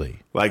 Barely.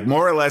 Like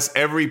more or less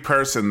every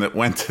person that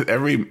went to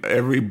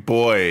every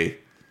boy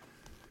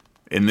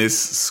in this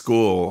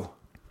school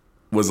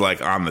was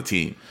like on the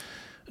team.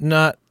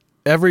 Not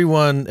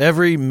everyone,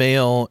 every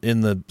male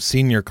in the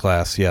senior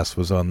class, yes,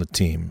 was on the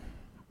team.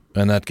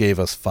 And that gave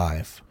us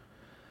 5.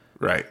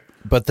 Right.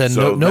 But then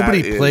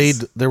nobody played.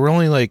 There were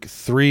only like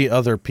 3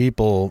 other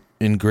people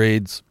in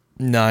grades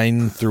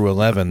 9 through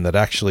 11 that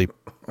actually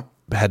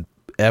had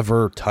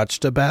ever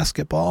touched a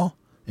basketball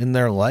in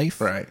their life.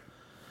 Right.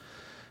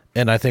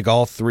 And I think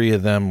all 3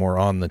 of them were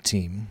on the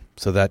team.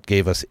 So that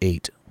gave us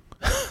 8.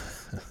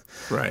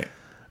 Right.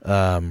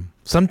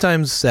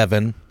 Sometimes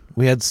 7.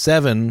 We had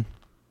 7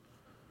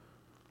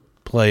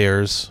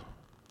 players.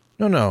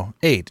 No,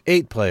 8.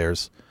 8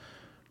 players.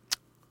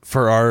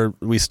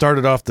 We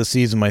started off the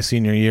season my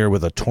senior year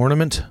with a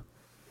tournament.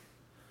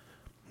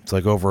 It's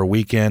like over a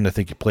weekend. I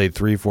think you played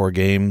 3-4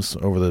 games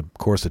over the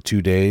course of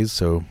 2 days.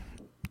 So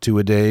 2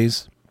 a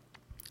days.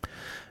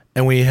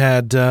 And we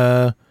had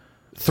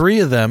 3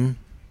 of them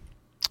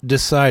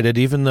decided,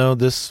 even though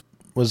this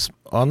was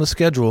on the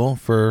schedule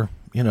for,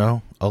 you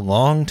know, a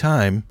long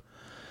time,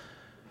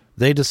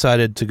 they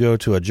decided to go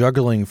to a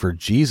Juggling for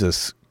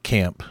Jesus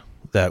camp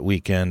that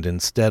weekend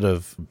instead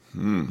of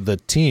the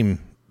team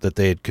that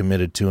they had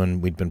committed to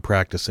and we'd been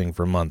practicing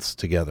for months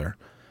together.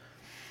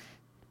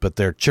 But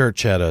their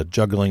church had a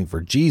Juggling for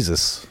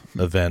Jesus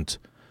event,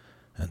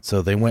 and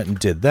so they went and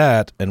did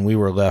that, and we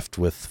were left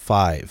with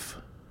 5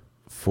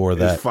 for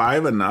that. Is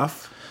 5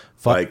 enough?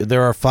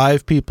 There are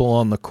 5 people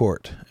on the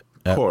court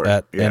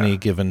at any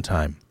given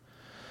time.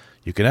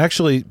 You can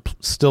actually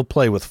still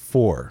play with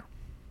 4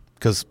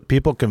 because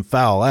people can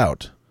foul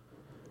out.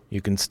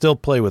 You can still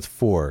play with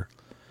 4.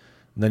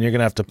 Then you're going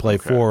to have to play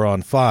 4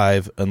 on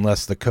 5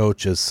 unless the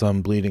coach is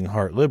some bleeding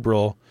heart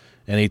liberal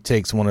and he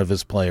takes one of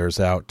his players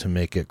out to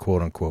make it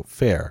quote-unquote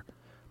fair.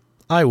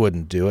 I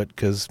wouldn't do it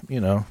because,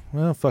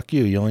 well, fuck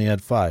you. You only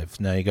had 5.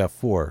 Now you got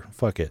 4.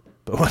 Fuck it.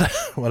 But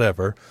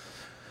whatever.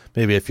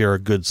 Maybe if you're a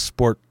good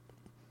sport,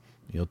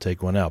 you'll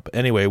take one out. But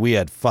anyway, we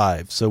had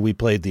 5, so we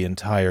played the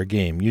entire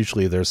game.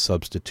 Usually there's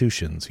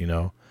substitutions,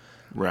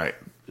 Right.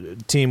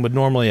 Team would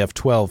normally have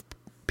 12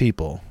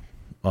 people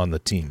on the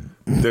team.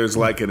 There's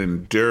like an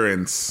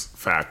endurance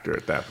factor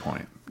at that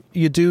point.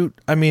 You do.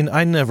 It's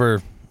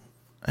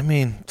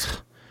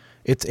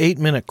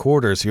 8-minute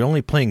quarters. You're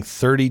only playing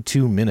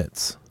 32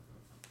 minutes.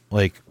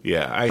 Like,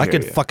 yeah, I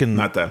could fucking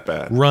not that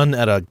bad. Run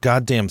at a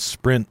goddamn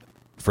sprint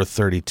for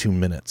 32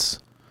 minutes.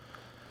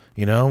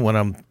 When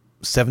I'm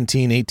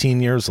 17,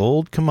 18 years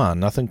old, come on,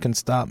 nothing can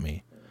stop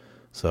me.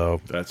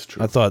 So that's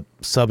true. I thought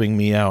subbing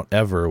me out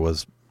ever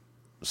was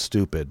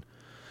stupid.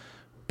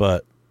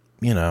 But,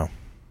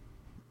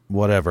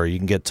 whatever. You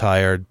can get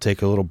tired,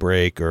 take a little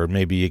break, or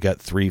maybe you got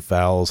 3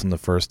 fouls in the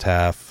first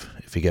half.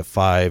 If you get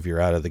 5, you're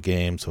out of the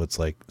game. So it's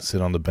like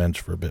sit on the bench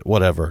for a bit,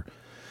 whatever.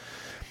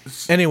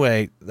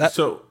 Anyway,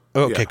 go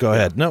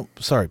ahead. No,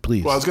 sorry,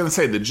 please. Well, I was going to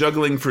say the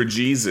juggling for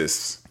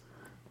Jesus.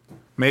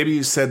 Maybe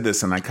you said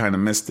this and I kind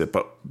of missed it,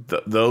 but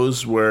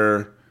those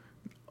were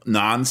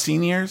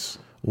non-seniors?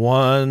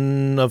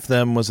 One of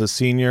them was a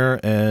senior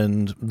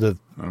and the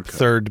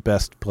third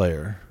best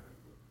player.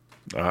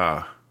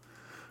 Because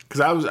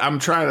I'm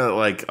trying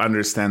to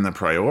understand the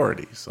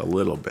priorities a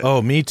little bit.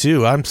 Oh, me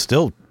too. I'm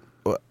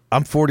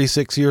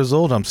 46 years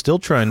old. I'm still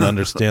trying to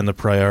understand the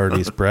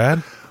priorities,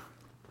 Brad.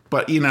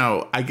 But,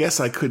 I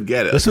guess I could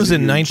get it. This was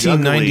in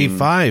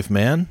 1995,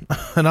 man,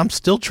 and I'm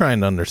still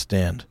trying to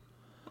understand.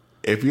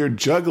 If you're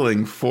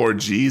juggling for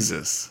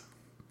Jesus.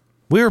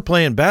 We were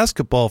playing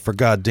basketball for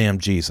goddamn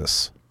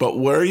Jesus. But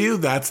were you?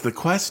 That's the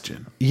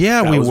question.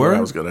 Yeah, we were. Where I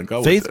was going to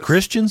go Faith with this.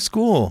 Christian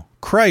School.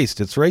 Christ,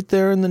 it's right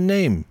there in the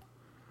name.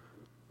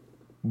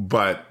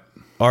 But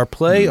our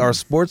play, our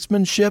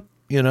sportsmanship,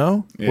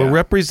 we're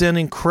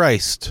representing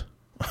Christ.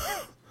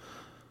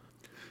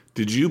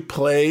 Did you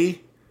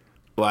play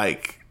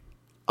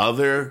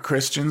other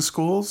Christian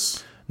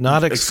schools?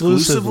 Not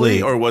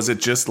exclusively. Or was it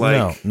just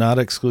No, not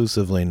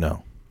exclusively,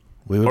 no.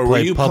 We would or play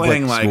were you public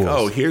playing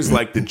schools. Here's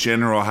the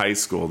general high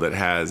school that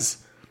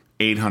has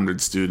 800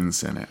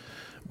 students in it.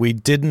 We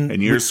didn't.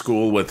 And your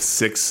school with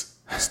 6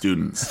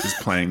 students is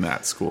playing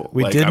that school.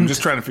 We didn't. I'm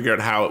just trying to figure out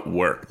how it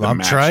worked.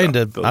 I'm trying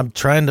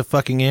to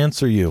fucking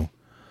answer you.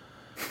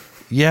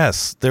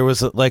 Yes, there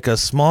was a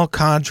small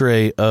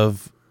cadre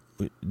of.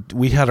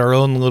 We had our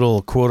own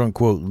little quote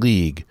unquote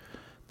league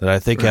that I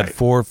think had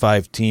 4 or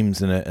 5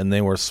 teams in it, and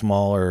they were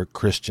smaller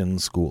Christian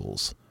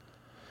schools.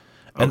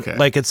 And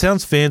it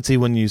sounds fancy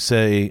when you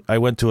say I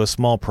went to a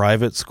small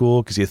private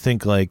school because you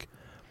think a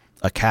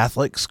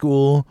Catholic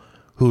school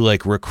who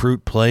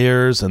recruit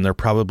players and they're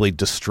probably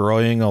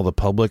destroying all the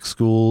public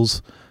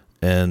schools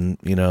and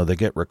they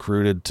get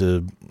recruited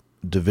to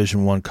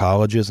Division I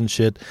colleges and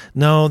shit.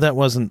 No, that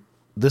wasn't.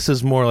 This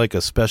is more like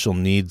a special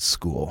needs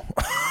school.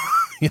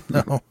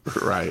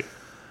 Right.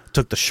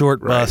 Took the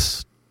short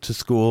bus to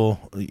school,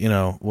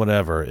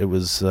 whatever. It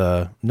was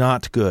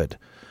not good.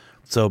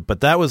 So,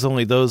 but that was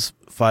only those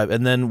 5.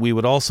 And then we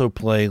would also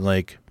play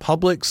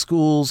public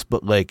schools,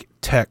 but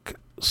tech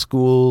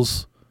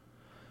schools,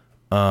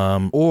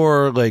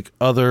 or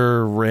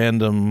other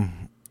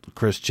random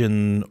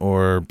Christian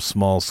or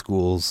small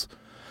schools.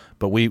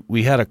 But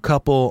we had a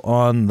couple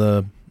on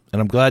the,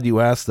 and I'm glad you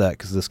asked that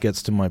because this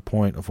gets to my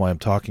point of why I'm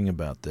talking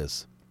about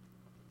this.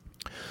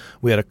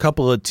 We had a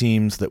couple of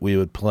teams that we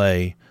would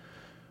play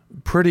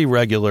pretty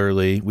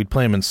regularly. We'd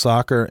play them in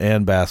soccer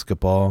and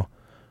basketball.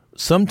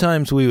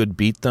 Sometimes we would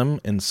beat them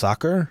in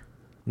soccer.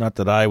 Not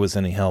that I was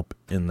any help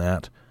in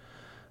that.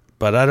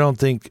 But I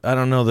don't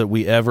know that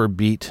we ever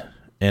beat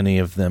any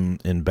of them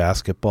in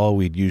basketball.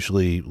 We'd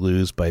usually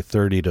lose by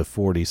 30 to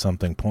 40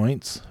 something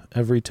points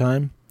every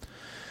time.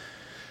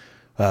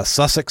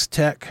 Sussex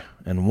Tech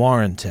and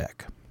Warren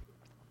Tech.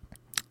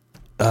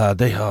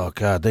 They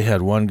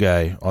had one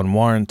guy on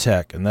Warren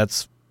Tech, and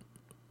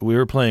we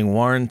were playing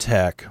Warren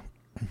Tech.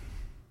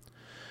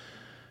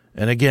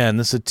 And again,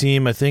 this is a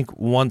team, I think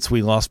once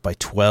we lost by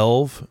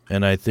 12,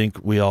 and I think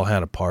we all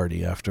had a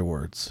party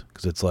afterwards.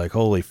 Because it's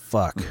holy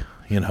fuck,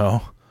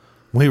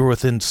 We were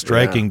within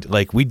striking,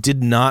 we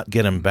did not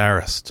get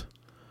embarrassed.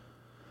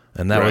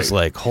 And that was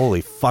holy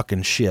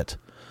fucking shit.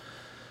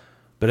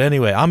 But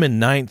anyway, I'm in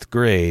 9th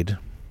grade.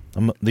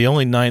 I'm the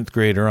only 9th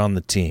grader on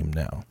the team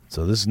now.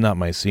 So this is not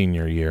my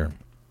senior year.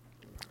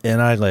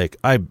 And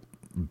I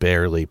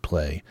barely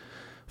play.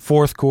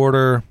 4th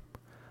quarter,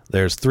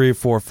 there's 3 or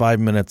 4 or 5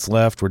 minutes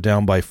left. We're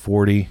down by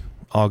 40.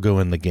 I'll go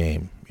in the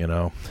game,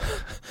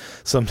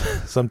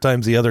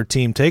 Sometimes the other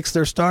team takes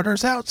their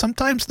starters out.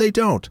 Sometimes they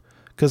don't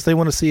because they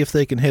want to see if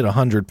they can hit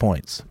 100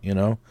 points,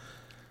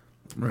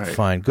 Right.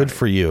 Fine. Good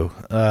for you.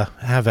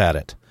 Have at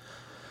it.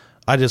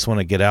 I just want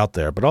to get out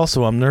there. But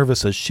also I'm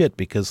nervous as shit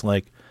because,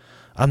 like,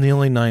 I'm the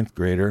only ninth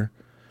grader.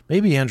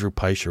 Maybe Andrew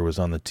Peischer was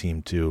on the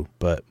team too,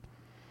 but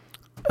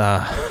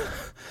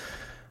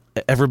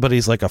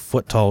everybody's like a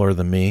foot taller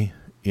than me,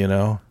 you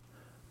know?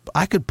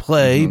 I could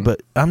play,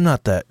 but I'm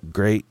not that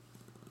great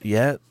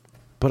yet.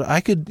 But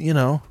I could, you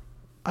know,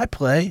 I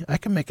play. I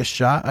can make a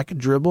shot. I could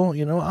dribble.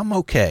 You know, I'm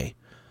okay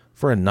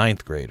for a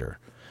ninth grader.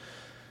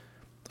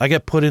 I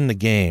get put in the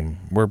game.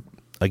 We're,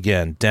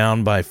 again,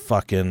 down by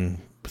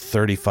fucking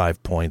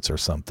 35 points or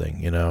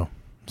something, you know?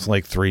 It's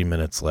like 3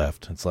 minutes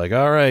left. It's like,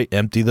 all right,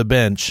 empty the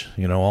bench.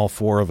 You know, all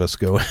four of us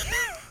go in.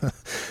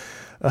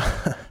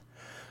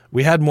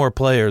 We had more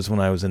players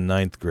when I was in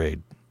ninth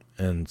grade,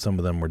 and some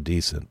of them were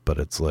decent. But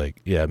it's like,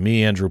 yeah,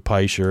 me, Andrew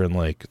Peischer, and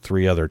like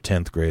 3 other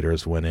 10th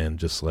graders went in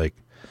just like,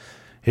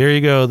 here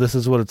you go. This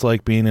is what it's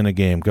like being in a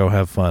game. Go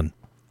have fun.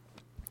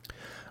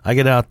 I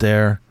get out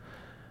there,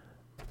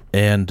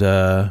 and,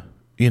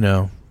 you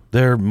know,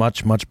 they're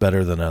much, much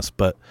better than us.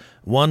 But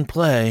one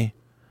play,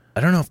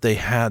 I don't know if they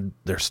had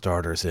their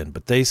starters in,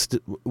 but they,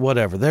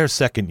 whatever, their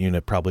second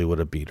unit probably would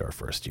have beat our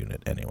first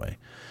unit anyway.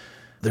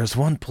 There's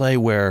one play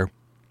where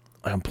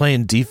I'm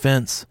playing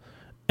defense,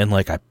 and,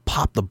 like, I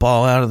popped the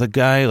ball out of the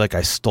guy, like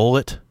I stole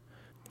it,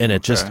 and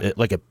it just,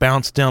 it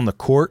bounced down the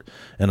court,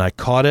 and I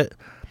caught it.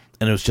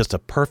 And it was just a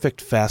perfect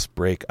fast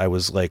break. I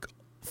was like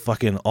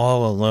fucking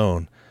all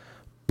alone.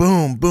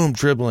 Boom, boom,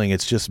 dribbling.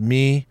 It's just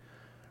me,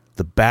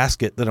 the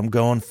basket that I'm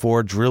going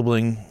for,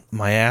 dribbling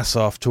my ass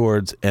off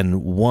towards,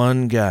 and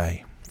one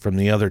guy from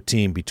the other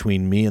team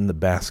between me and the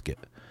basket.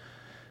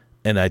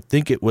 And I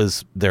think it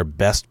was their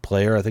best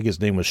player. I think his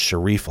name was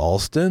Sharif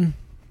Alston.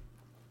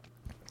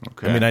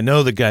 Okay. I mean, I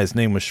know the guy's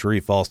name was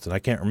Sharif Alston. I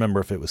can't remember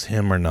if it was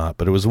him or not,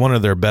 but it was one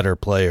of their better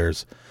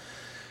players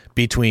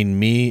between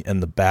me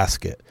and the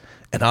basket.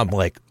 And I'm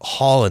like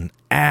hauling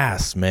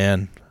ass,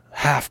 man.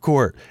 Half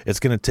court.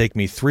 It's going to take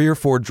me 3 or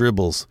 4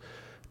 dribbles,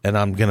 and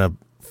I'm going to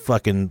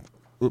fucking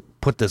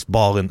put this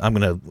ball in. I'm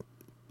going to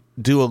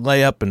do a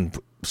layup and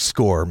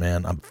score,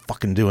 man. I'm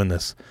fucking doing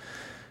this.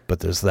 But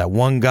there's that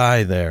one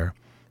guy there,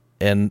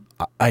 and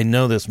I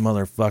know this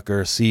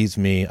motherfucker sees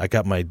me. I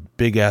got my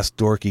big-ass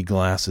dorky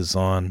glasses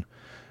on,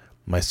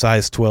 my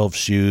size 12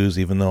 shoes,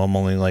 even though I'm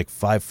only like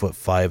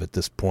 5'5" at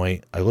this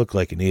point. I look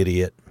like an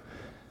idiot.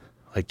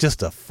 Like,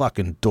 just a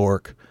fucking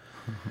dork.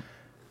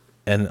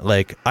 And,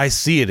 like, I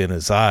see it in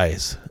his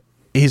eyes.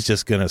 He's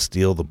just going to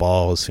steal the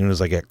ball as soon as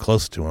I get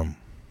close to him.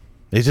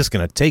 He's just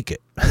going to take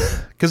it.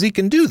 Because he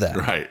can do that.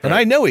 Right. And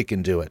I know he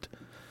can do it.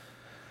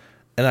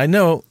 And I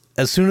know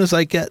as soon as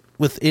I get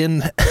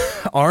within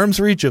arm's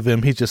reach of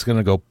him, he's just going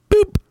to go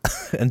boop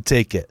and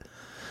take it.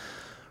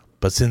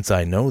 But since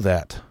I know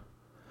that,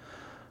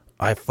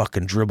 I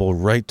fucking dribble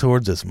right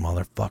towards this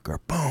motherfucker.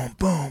 Boom,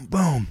 boom,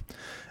 boom.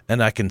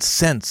 And I can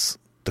sense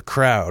the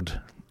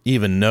crowd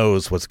even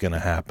knows what's going to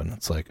happen.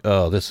 It's like,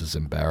 oh, this is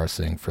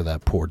embarrassing for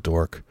that poor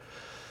dork.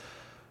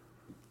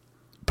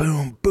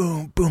 Boom,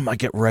 boom, boom. I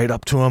get right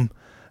up to him,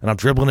 and I'm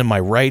dribbling in my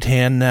right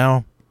hand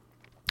now.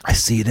 I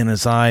see it in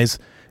his eyes,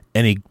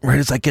 and he, right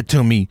as I get to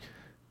him, he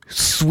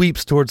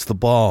sweeps towards the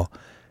ball,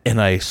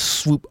 and I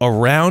swoop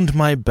around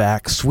my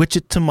back, switch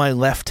it to my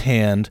left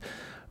hand,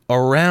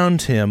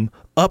 around him,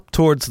 up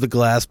towards the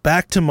glass,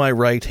 back to my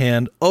right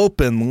hand,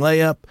 open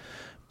layup.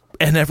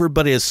 And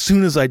everybody, as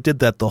soon as I did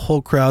that, the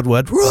whole crowd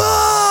went,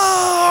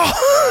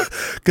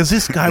 because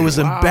this guy was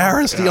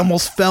embarrassed. Yeah. He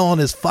almost fell on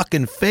his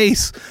fucking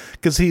face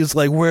because he was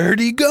like,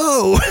 where'd he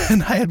go?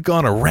 And I had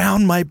gone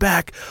around my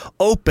back,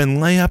 open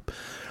layup.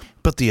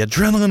 But the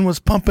adrenaline was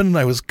pumping, and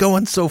I was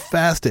going so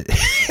fast, it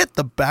hit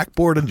the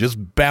backboard and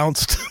just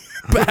bounced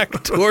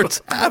back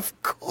towards half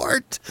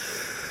court.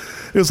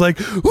 It was like,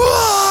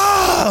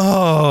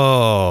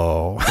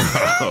 whoa!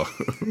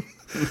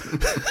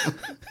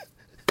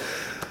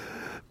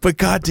 But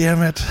God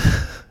damn it,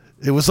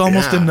 it was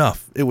almost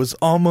enough. It was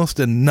almost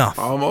enough.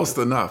 Almost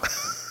enough.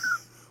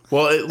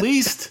 Well, at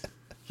least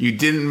you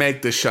didn't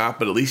make the shot,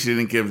 but at least you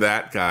didn't give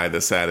that guy the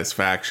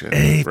satisfaction.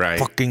 Right?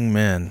 Fucking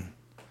man.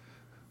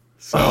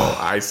 So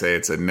I say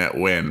it's a net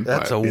win.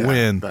 That's a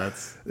win.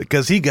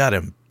 Because he got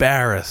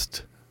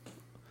embarrassed.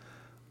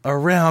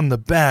 Around the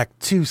back,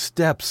 2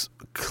 steps,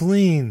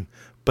 clean.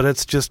 But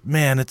it's just,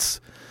 man,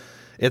 it's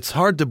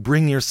hard to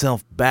bring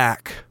yourself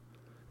back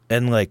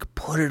and, like,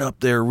 put it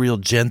up there real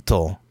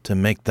gentle to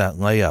make that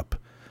layup.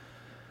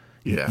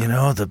 Yeah. You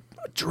know, the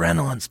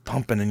adrenaline's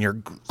pumping and you're,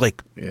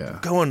 like,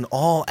 going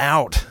all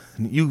out.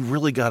 You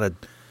really got to,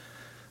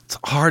 it's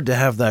hard to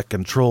have that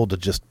control to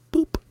just,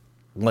 boop,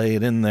 lay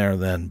it in there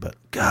then. But,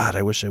 God,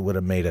 I wish I would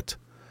have made it.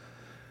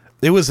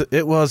 It was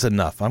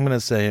enough. I'm going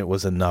to say it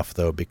was enough,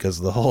 though,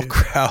 because the whole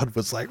crowd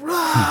was like,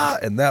 rah!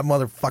 And that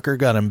motherfucker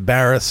got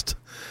embarrassed.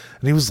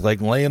 And he was, like,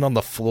 laying on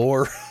the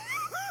floor.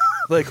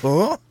 Like,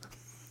 huh?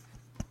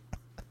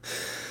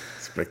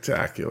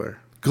 Spectacular.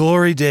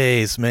 Glory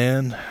days,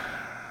 man.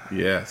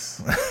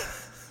 Yes.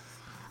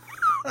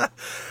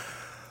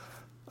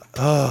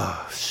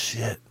 Oh,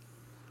 shit.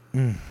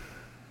 I'm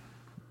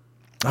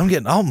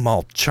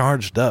all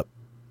charged up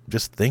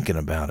just thinking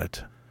about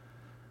it.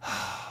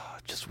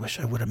 Just wish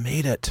I would have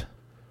made it.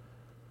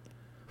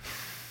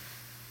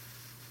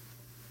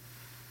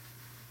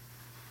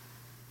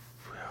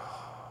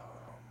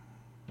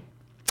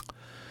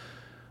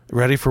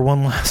 Ready for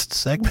one last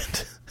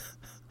segment?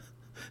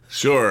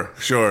 Sure.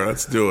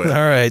 Let's do it.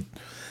 All right.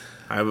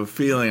 I have a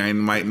feeling I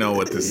might know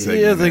what this segment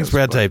is. Yeah, things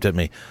Brad typed at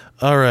me.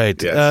 All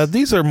right. Yes.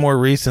 These are more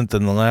recent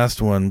than the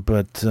last one,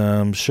 but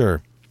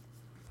sure.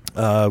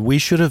 We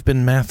should have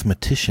been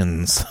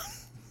mathematicians.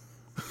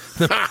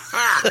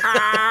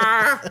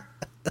 The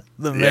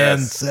man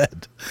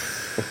said.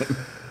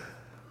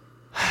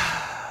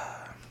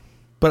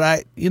 But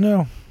I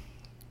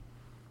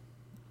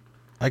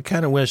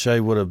kind of wish I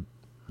would have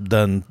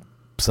done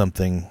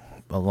something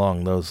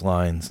along those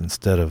lines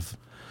instead of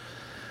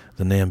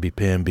the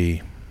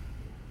namby-pamby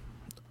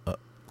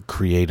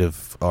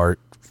creative art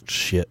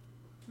shit.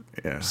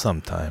 Yeah.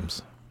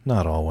 Sometimes.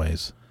 Not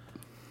always.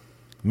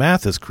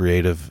 Math is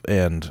creative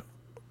and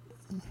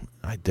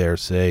I dare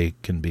say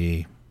can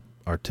be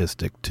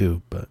artistic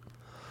too, but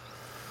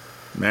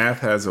math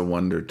has a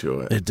wonder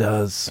to it. it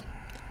does.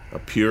 A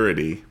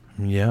purity.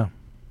 Yeah.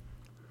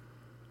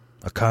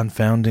 A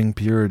confounding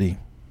purity.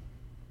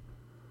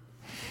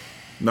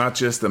 Not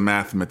just a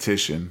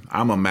mathematician.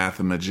 I'm a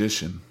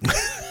mathemagician.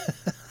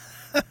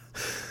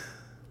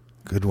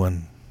 Good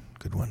one.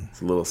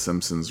 It's a little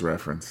Simpsons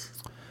reference.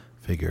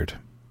 Figured.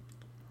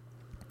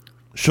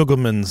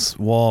 Shoogleman's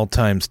wall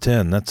times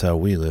 10. That's how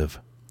we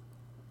live.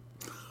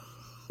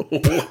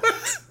 What?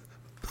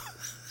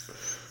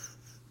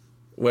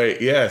 Wait,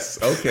 yes.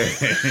 Okay.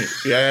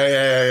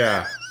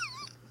 Yeah.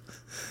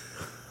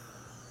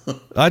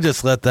 I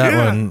just let that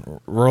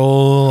one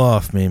roll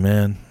off me,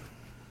 man.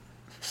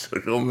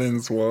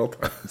 Shoogleman's wall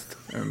times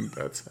 10.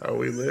 That's how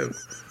we live.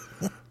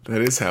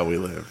 That is how we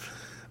live.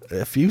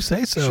 If you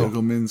say so.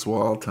 Shoogleman's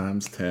wall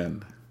times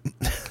 10.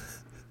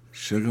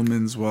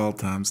 Shoogleman's wall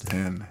times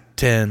 10.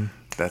 10.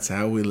 That's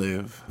how we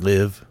live.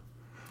 Live.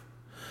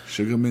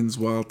 Sugarman's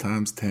wall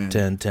times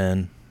 10.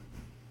 10.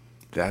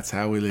 That's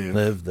how we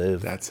live.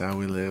 Live. That's how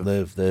we live.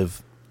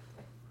 Live.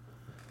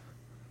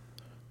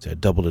 See, I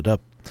doubled it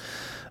up.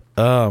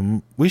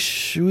 No.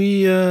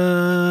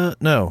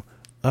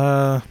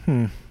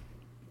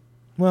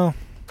 Well,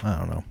 I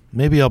don't know.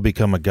 Maybe I'll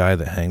become a guy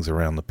that hangs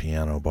around the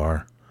piano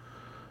bar.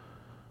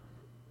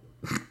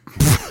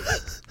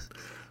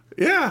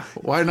 Yeah,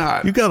 why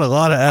not? You got a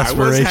lot of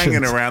aspirations. I was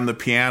hanging around the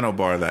piano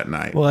bar that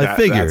night. Well, I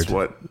figured. That's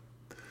what.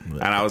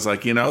 And I was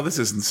like, this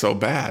isn't so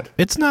bad.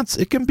 It's not.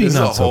 It can be this not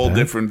so bad. This is a whole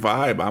different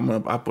vibe. I'm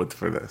up with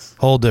for this.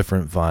 Whole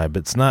different vibe.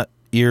 It's not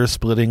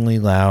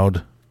ear-splittingly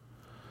loud.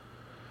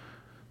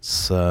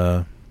 It's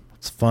fun.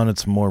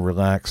 It's a more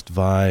relaxed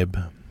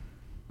vibe.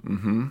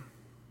 Mm-hmm.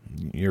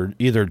 You're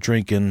either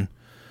drinking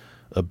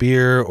a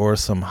beer or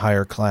some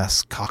higher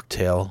class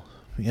cocktail.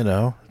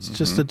 It's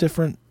just a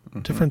different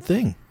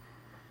thing.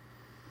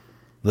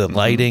 The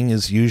lighting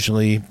is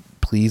usually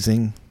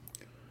pleasing.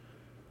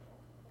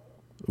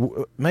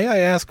 May I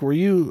ask, were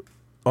you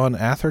on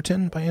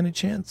Atherton by any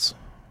chance?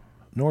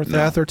 North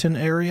Atherton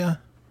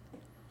area?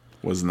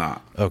 Was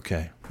not.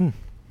 Okay. All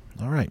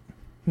right.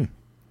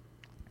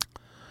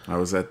 I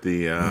was at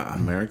the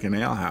American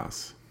Ale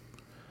House.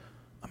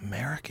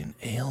 American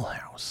Ale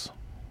House.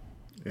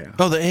 Yeah.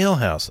 Oh, the Ale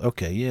House.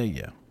 Okay.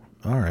 Yeah.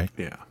 All right.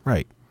 Yeah.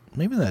 Right.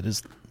 Maybe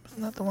isn't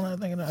that the one I'm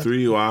thinking of? Threw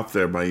you off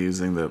there by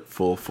using the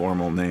full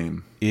formal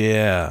name.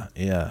 Yeah.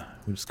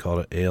 We just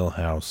called it Ale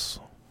House.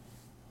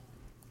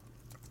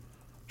 I'm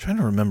trying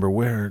to remember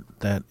where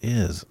that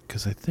is,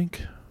 because I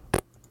think...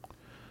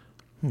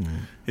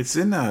 It's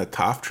in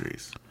Toff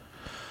Trees.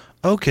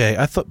 Okay,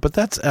 but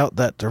that's out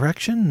that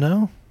direction,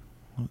 no?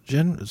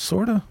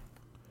 Sort of?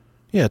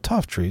 Yeah,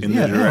 Toff Trees. In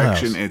the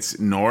direction, it's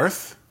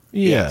north?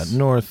 Yeah, yes.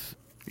 North.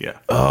 Yeah.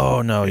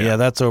 Oh, no, yeah,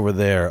 that's over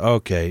there.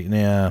 Okay,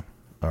 yeah.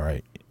 All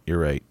right, you're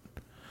right.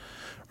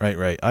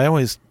 Right. I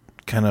always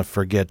kind of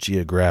forget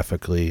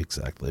geographically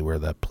exactly where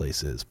that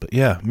place is. But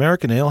yeah,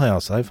 American Ale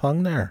House, I've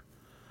hung there.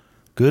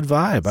 Good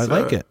vibe. I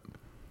like it.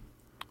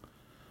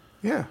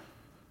 Yeah.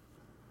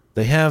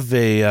 They have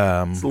a...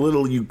 it's a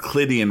little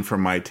Euclidean for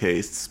my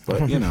tastes,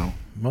 but,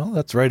 Well,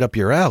 that's right up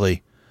your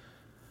alley.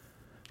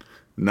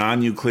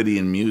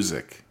 Non-Euclidean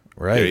music.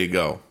 Right. There you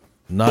go.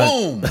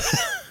 Boom!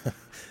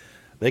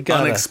 They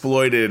got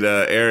unexploited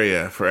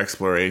area for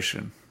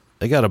exploration.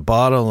 They got a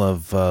bottle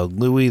of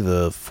Louis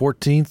the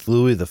 14th,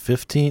 Louis the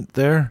 15th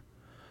there.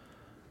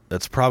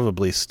 That's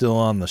probably still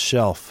on the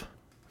shelf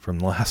from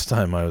the last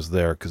time I was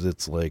there, because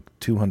it's like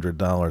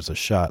 $200 a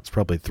shot. It's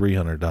probably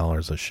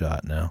 $300 a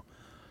shot now.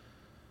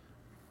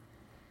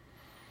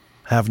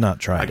 Have not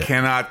tried it. I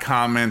cannot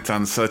comment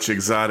on such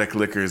exotic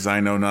liquors.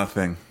 I know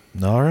nothing.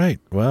 All right.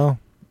 Well,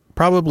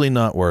 probably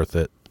not worth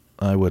it.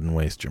 I wouldn't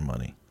waste your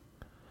money.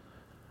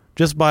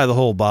 Just buy the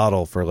whole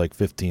bottle for like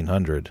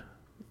 $1,500.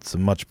 It's a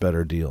much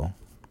better deal.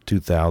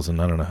 $2,000.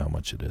 I don't know how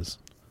much it is.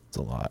 It's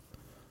a lot.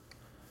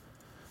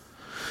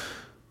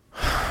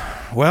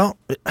 Well,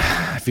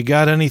 if you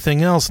got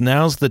anything else,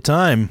 now's the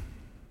time.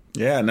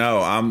 Yeah,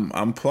 no,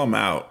 I'm plumb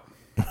out.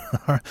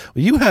 Well,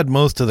 you had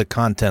most of the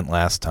content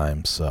last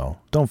time, so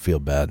don't feel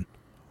bad.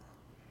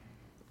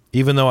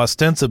 Even though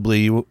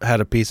ostensibly you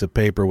had a piece of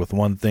paper with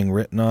one thing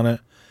written on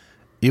it,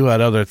 you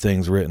had other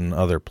things written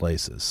other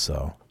places,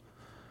 so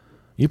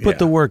you put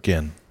the work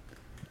in.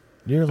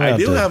 You're allowed I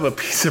do to. have a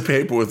piece of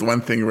paper with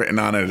one thing written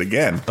on it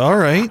again, All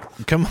right.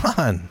 Come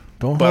on.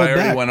 Don't but hold I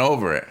already back. went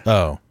over it.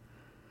 Oh.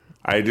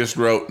 I just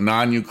wrote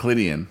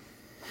non-Euclidean.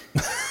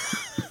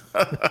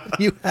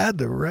 You had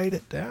to write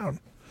it down.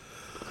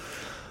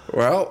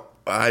 Well,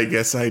 I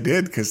guess I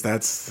did because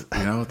that's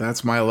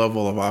my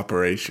level of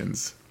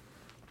operations.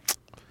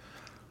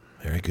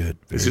 Very good.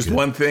 It's just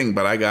one thing,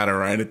 but I got to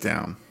write it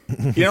down.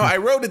 I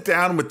wrote it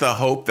down with the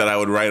hope that I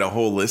would write a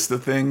whole list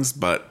of things,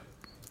 but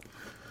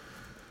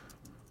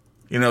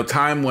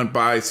time went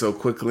by so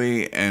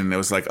quickly, and it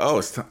was like,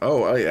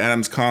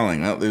 Adam's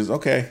calling. Oh,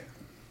 okay.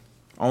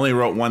 Only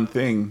wrote one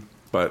thing,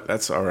 but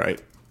that's all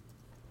right.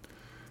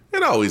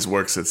 It always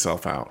works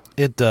itself out.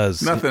 It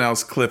does. Nothing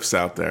else clips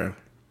out there.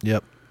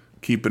 Yep.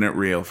 Keeping it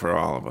real for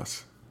all of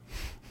us.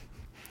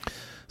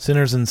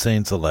 Sinners and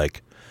saints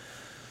alike.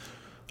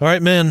 All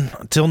right, man.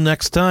 Until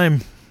next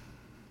time.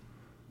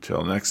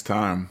 Till next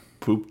time.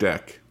 Poop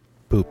deck.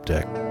 Poop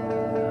deck.